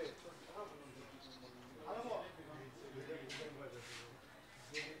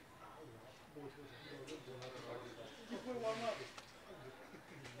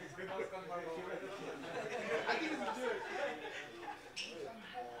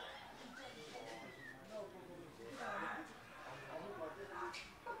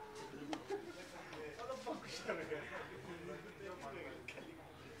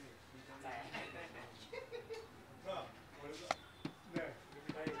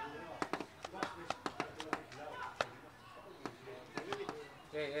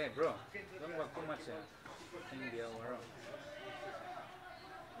 Hey, bro, don't walk too much. India, bro.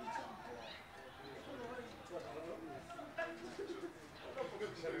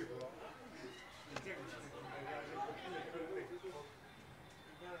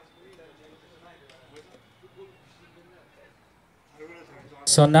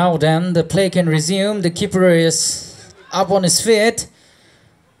 So now then, the play can resume. The keeper is up on his feet.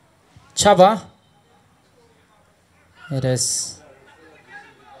 Chaba. It is.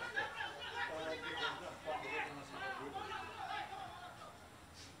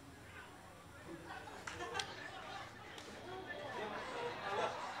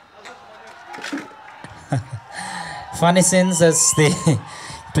 Funny scenes as the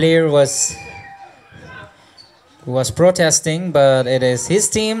player was protesting, but it is his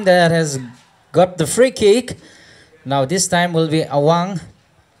team that has got the free kick. Now this time will be Awang.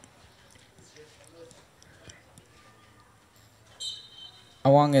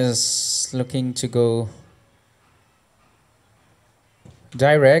 Awang is looking to go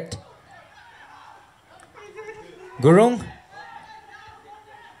direct. Gurung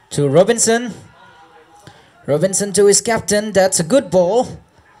to Robinson. Robinson to his captain. That's a good ball.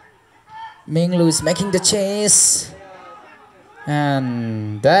 Minglu is making the chase.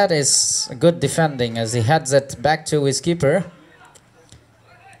 And that is a good defending as he heads it back to his keeper.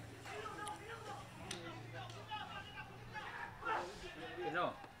 You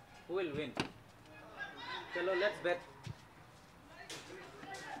know, who will win? Chalo, let's bet.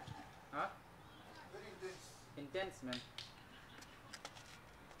 Huh? Intense, man.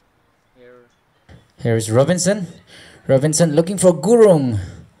 Here is Robinson. Robinson looking for Gurung,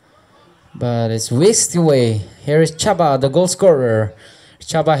 but it's whisked away. Here is Chaba, the goal scorer.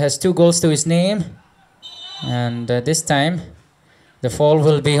 Chaba has 2 goals to his name, and this time the fall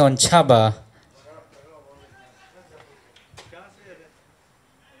will be on Chaba.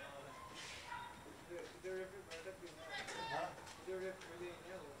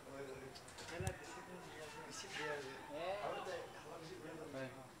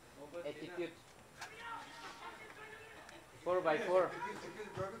 Attitude. 4x4.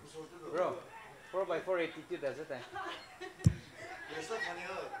 Bro, 4x4 attitude as it.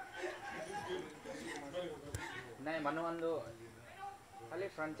 Nay, Manuando. Kali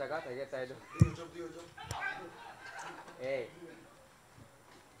front jaga thage side. Hey.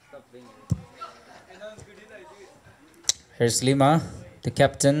 Stop being. Here's Lima, the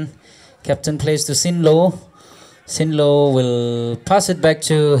captain. Captain plays to Sinlo. Sinlo will pass it back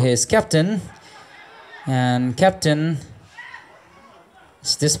to his captain. And captain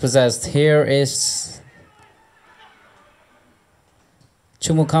is dispossessed. Here is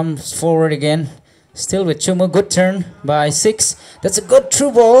Chumu comes forward again. Still with Chumu. Good turn by 6. That's a good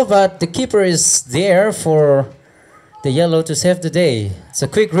through ball, but the keeper is there for the yellow to save the day. It's a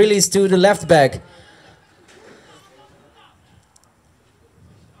quick release to the left back.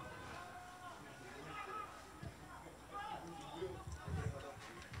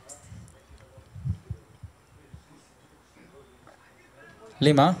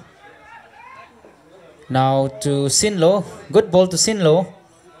 Lima. Now to Sinlo. Good ball to Sinlo.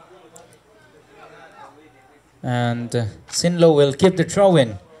 And Sinlo will keep the throw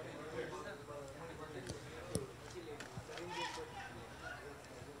in.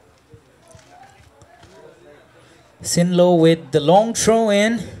 Sinlo with the long throw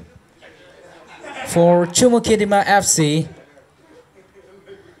in for Chumoukedima FC.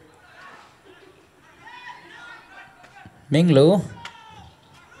 Minglu.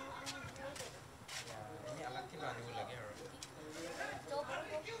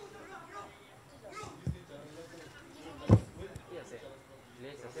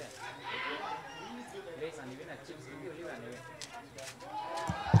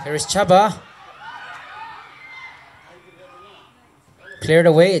 Here is Chaba. Cleared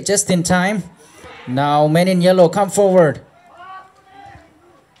away just in time. Now men in yellow come forward.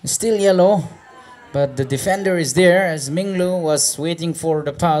 Still yellow, but the defender is there as Minglu was waiting for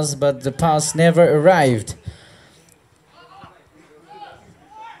the pass, but the pass never arrived.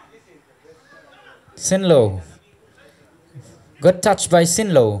 Sinlo. Good touch by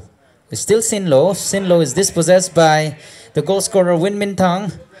Sinlo. It's still Sinlo. Sinlo is dispossessed by the goal scorer Win Min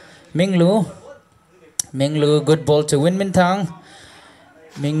Tang. Minglu. Minglu, good ball to Win Min Tang.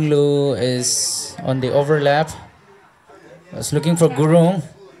 Minglu is on the overlap. Was looking for Gurung.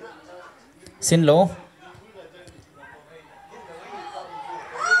 Sinlo.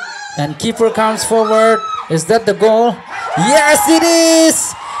 And keeper comes forward. Is that the goal? Yes, it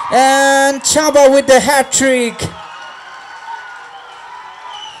is! And Chaba with the hat trick.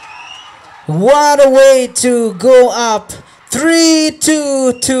 What a way to go up.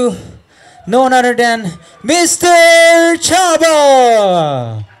 3-2 to none other than Mr.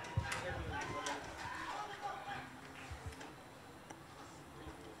 Chaba.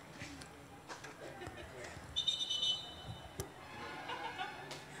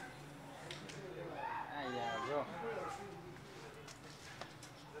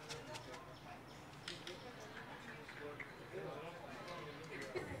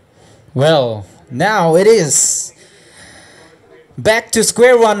 Well, now it is back to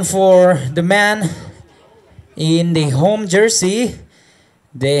square one for the man in the home jersey.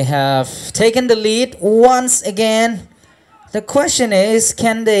 They have taken the lead once again. The question is,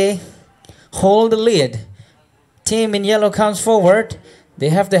 can they hold the lead? Team in yellow comes forward. They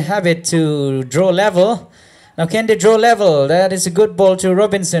have the habit to draw level. Now can they draw level? That is a good ball to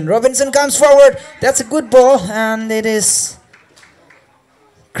Robinson. Robinson comes forward. That's a good ball, and it is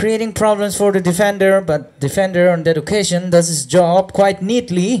creating problems for the defender, but defender on that occasion does his job quite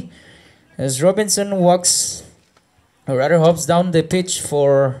neatly as Robinson walks, or rather hops down the pitch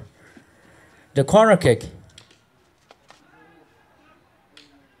for the corner kick.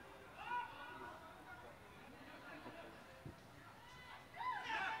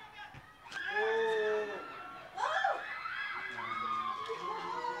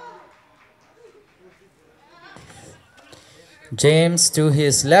 James to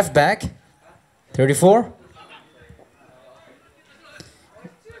his left back, 34.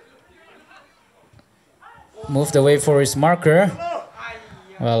 Moved away for his marker.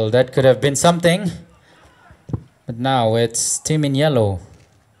 Well, that could have been something. But now it's team in yellow.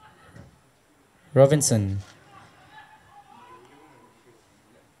 Robinson.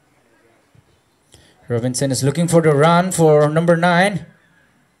 Robinson is looking for the run for number 9.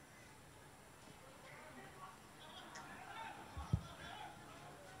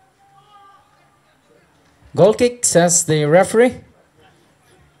 Goal kick, says the referee.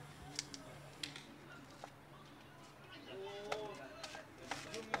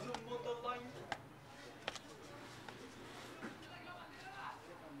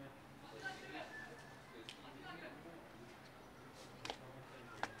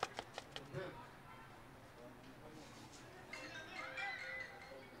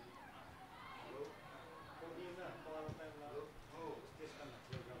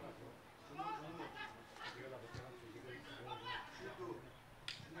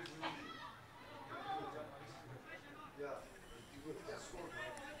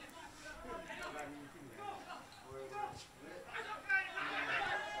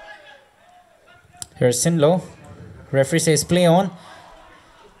 Here's Sinlo. Referee says play on.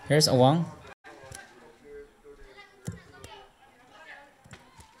 Here's Awang.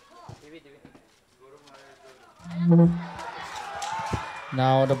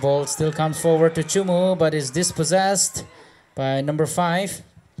 Now the ball still comes forward to Chumu, but is dispossessed by number 5.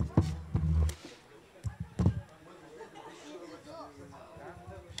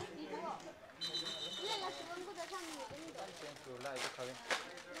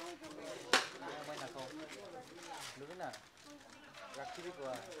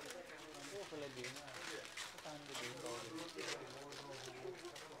 pala din na. Saan ba din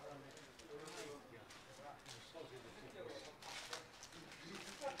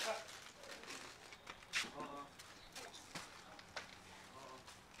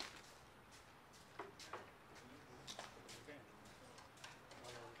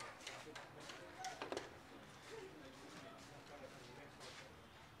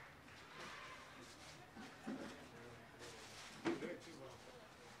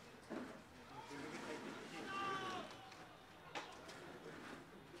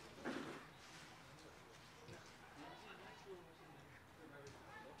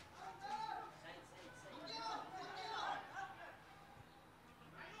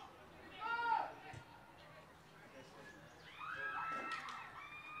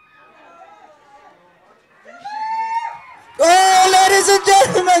Oh, ladies and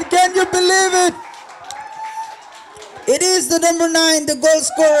gentlemen, can you believe it? It is the number 9, the goal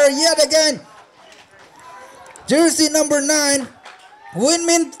scorer yet again. Jersey number 9, Win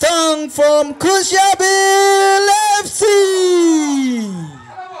Min Tong from Khushiabill FC.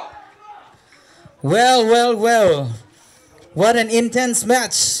 Well, well, well. What an intense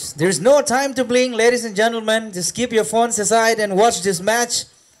match. There's no time to blink, ladies and gentlemen. Just keep your phones aside and watch this match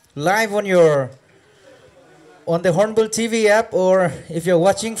live on the Hornbill TV app, or if you're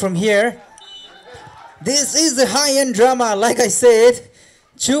watching from here. This is the high-end drama, like I said.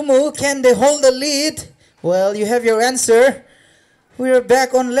 Chumu, can they hold the lead? Well, you have your answer. We are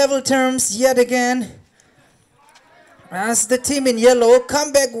back on level terms yet again, as the team in yellow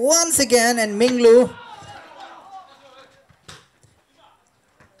come back once again, and Minglu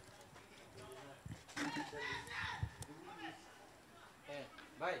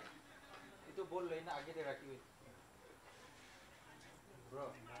bhai, itu ball lain na आगे दे रखी हुई.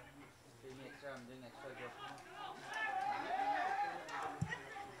 Bro, ini extra, I'm doing extra job.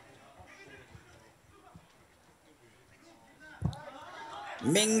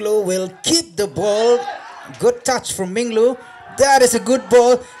 Minglu will keep the ball. Good touch from Minglu. That is a good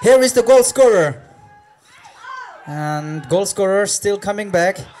ball. Here is the goal scorer. And goal scorer still coming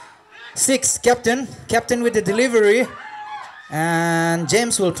back. 6, captain. Captain with the delivery. And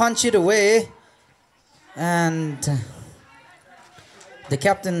James will punch it away. And the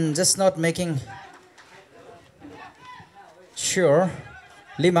captain just not making sure.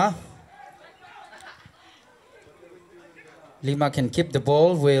 Lima can keep the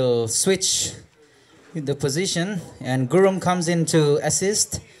ball. Will switch the position, and Gurum comes in to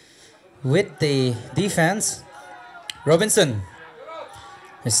assist with the defense. Robinson.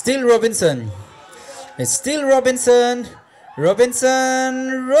 It's still Robinson. It's still Robinson.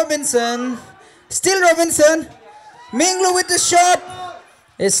 Robinson. Still Robinson. Minglu with the shot.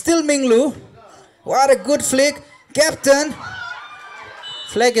 It's still Minglu. What a good flick. Captain.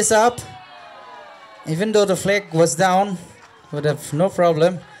 Flag is up. Even though the flag was down, would have no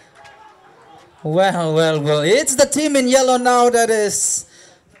problem. Well. It's the team in yellow now that is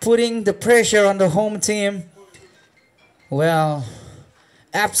putting the pressure on the home team. Well,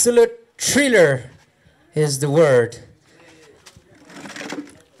 absolute thriller is the word.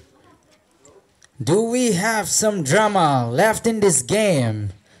 Do we have some drama left in this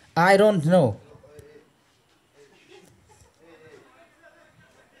game? I don't know.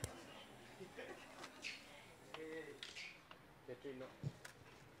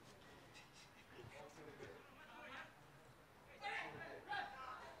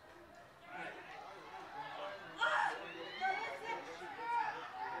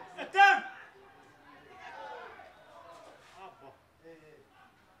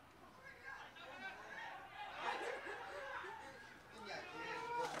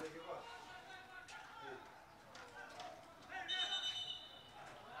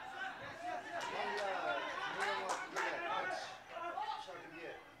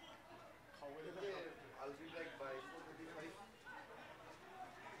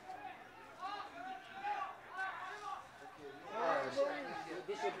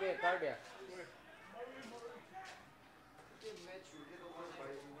 This should be a card, yeah.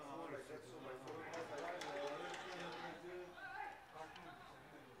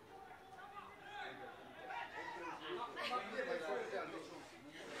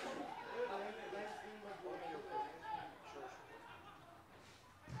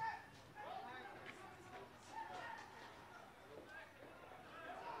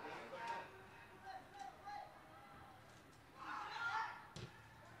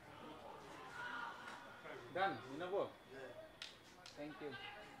 Done, Minabu. Thank you.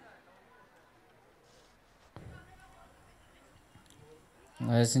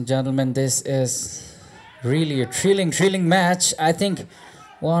 Ladies and gentlemen, this is really a thrilling match. I think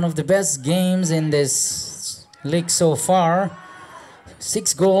One of the best games in this league so far.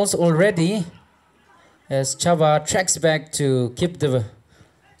 6 goals already as Chava tracks back to keep the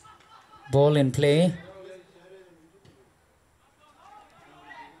ball in play.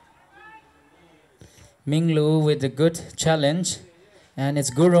 Minglu with a good challenge, and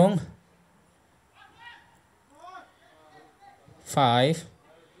it's Gurung. 5.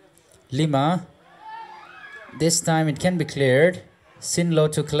 Lima. This time it can be cleared.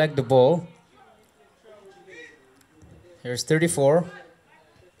 Sinlo to collect the ball. Here's 34.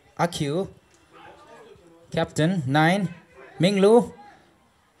 Akyu. Captain. 9. Minglu.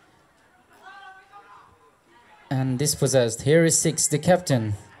 And dispossessed. Here is 6. The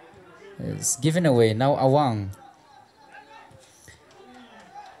captain is given away. Now Awang.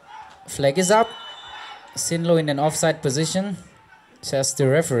 Flag is up. Sinlo in an offside position, says the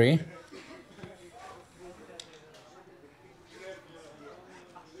referee.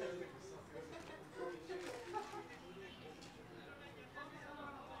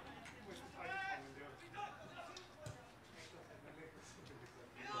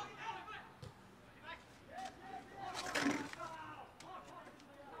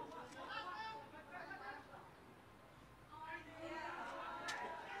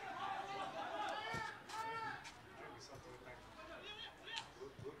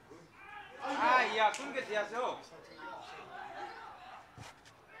 Ya, kun ke dia so.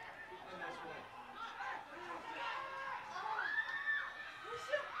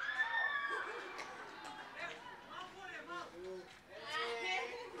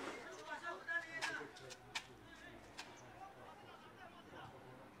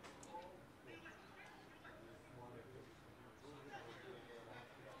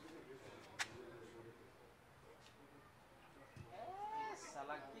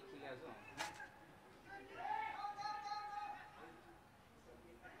 Salah ki khila so.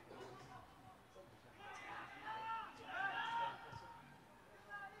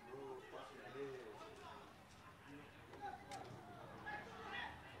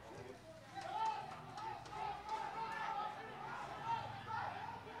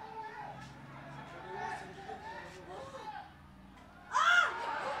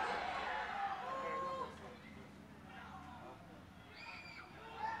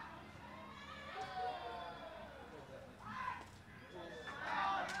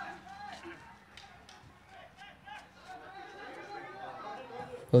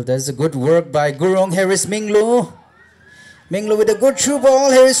 Well, that's a good work by Gurung. Here is Minglu. Minglu with a good through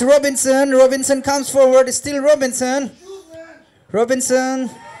ball. Here is Robinson. Robinson comes forward. It's still Robinson. Robinson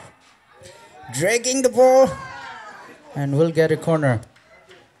dragging the ball. And will get a corner.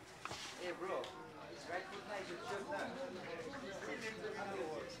 Hey bro, right foot na shoot shoot na.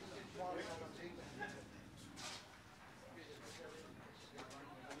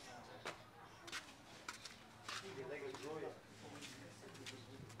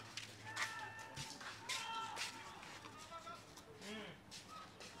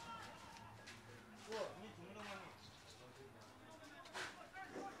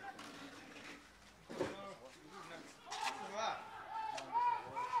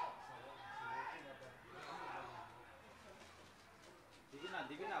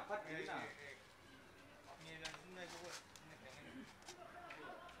 Digina, pat digina.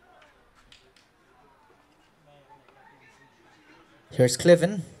 Here's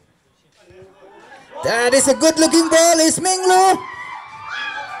Cliven. That is a good looking ball. It's Minglu.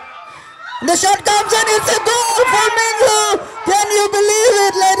 The shot comes and it's a goal for Minglu. Can you believe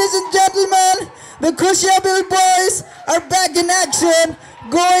it, ladies and gentlemen? The Khushiabill boys are back in action,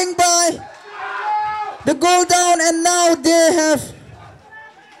 going by the goal down, and now they have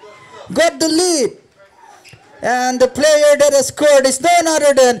got the lead. And the player that has scored is none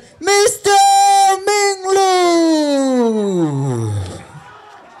other than Mr. Minglu.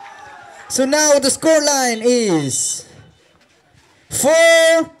 So now the scoreline is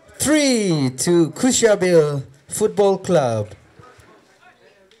 4-3 to Khushiabill Football Club.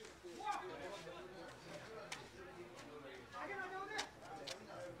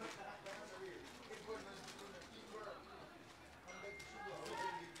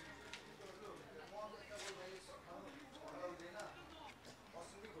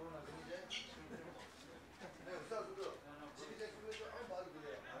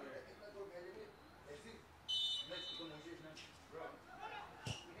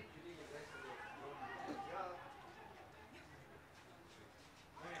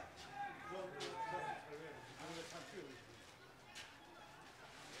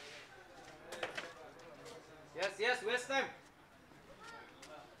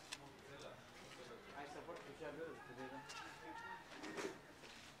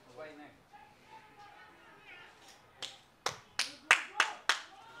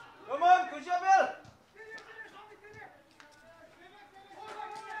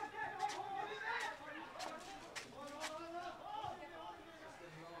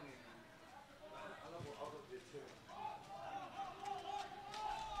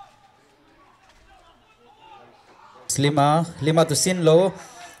 Lima to Sinlo,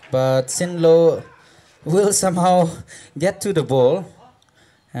 but Sinlo will somehow get to the ball,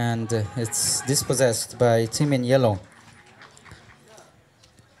 and it's dispossessed by team in yellow.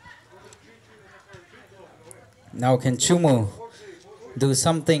 Now can Chumu do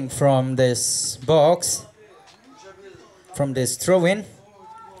something from this box, from this throw-in?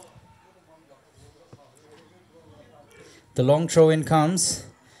 The long throw-in comes.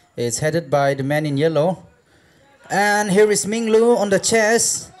 It's headed by the man in yellow. And here is Minglu on the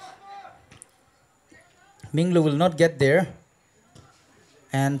chest. Minglu will not get there.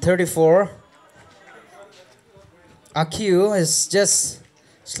 And 34. Akyu has just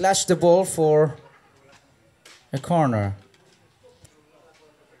slashed the ball for a corner.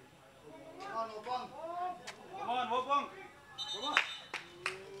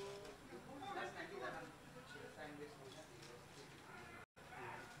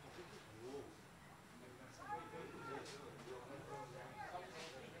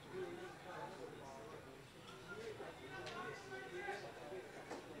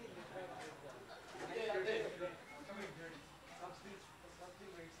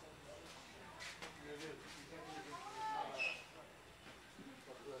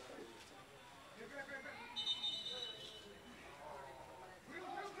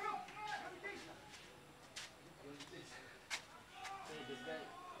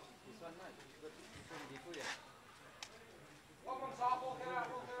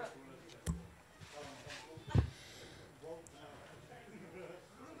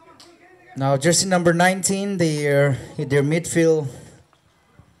 Now jersey number 19, their midfield,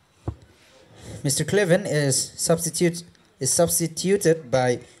 Mr. Cleven is substituted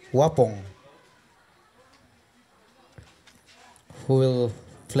by Wapong, who will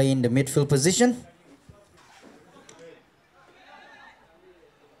play in the midfield position.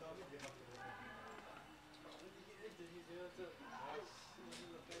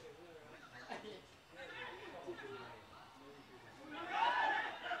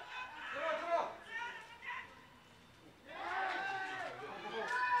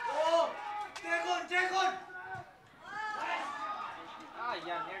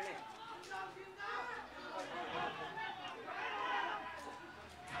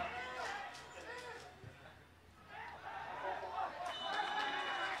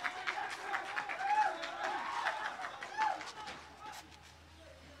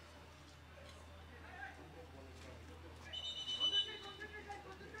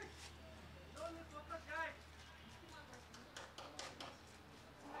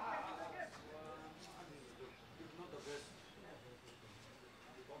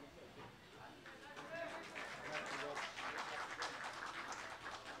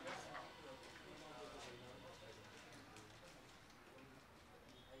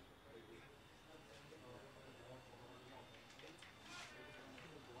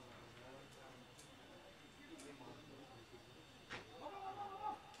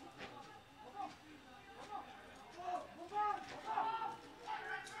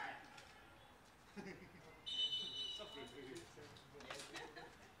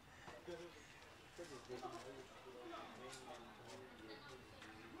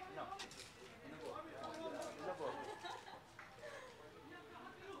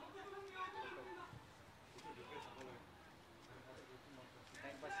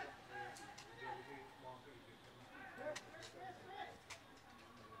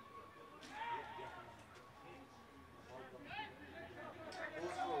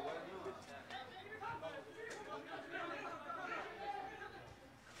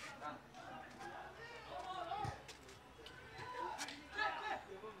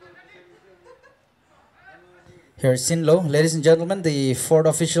 Here's Sinlo. Ladies and gentlemen, the fourth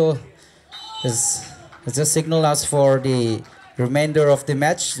official has just signaled us for the remainder of the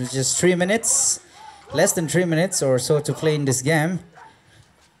match, which is 3 minutes, less than 3 minutes or so to play in this game.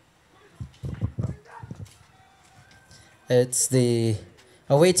 It's the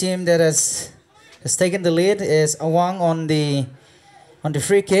away team that has taken the lead. Is Awang on the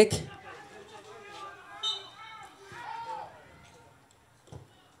free kick.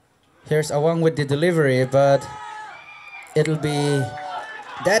 Here's Awang with the delivery, but it'll be...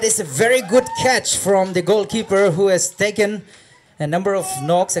 That is a very good catch from the goalkeeper, who has taken a number of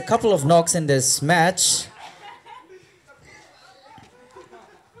knocks, a couple of knocks in this match.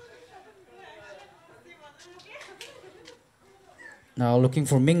 Now looking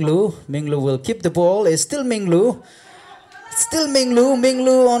for Minglu. Minglu will keep the ball. It's still Minglu. Still Minglu.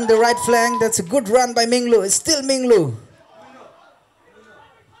 Minglu on the right flank. That's a good run by Minglu. It's still Minglu.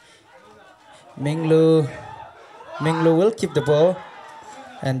 Minglu will keep the ball.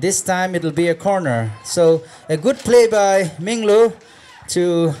 And this time it'll be a corner. So a good play by Minglu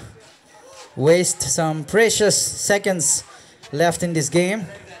to waste some precious seconds left in this game.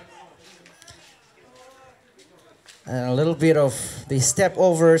 And a little bit of the step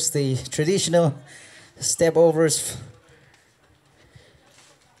overs, the traditional step overs.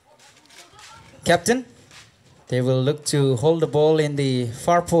 Captain, they will look to hold the ball in the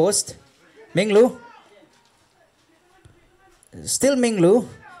far post. Minglu. Still Minglu.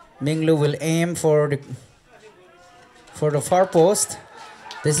 Minglu will aim for the far post.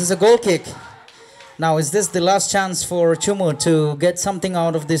 This is a goal kick. Now, is this the last chance for Chumu to get something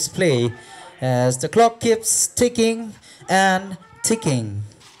out of this play as the clock keeps ticking and ticking?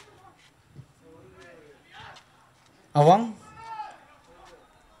 Awang?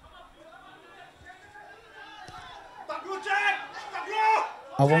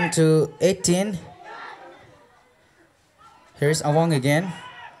 Awang to 18. Here's Awang again.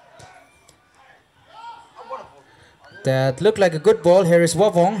 That looked like a good ball. Here is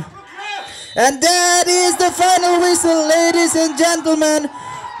Wapong. And that is the final whistle, ladies and gentlemen.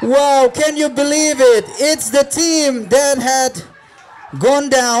 Wow, can you believe it? It's the team that had gone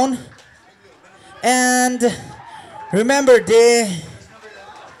down. And remember, they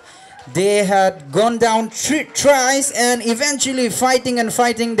had gone down 3 tries, and eventually fighting and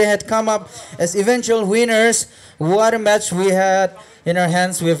fighting, they had come up as eventual winners. What a match we had in our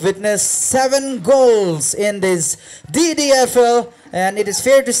hands. We've witnessed 7 goals in this Ddfl, and it is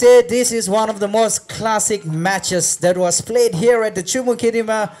fair to say this is one of the most classic matches that was played here at the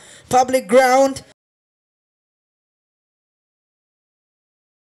Chumoukedima public ground.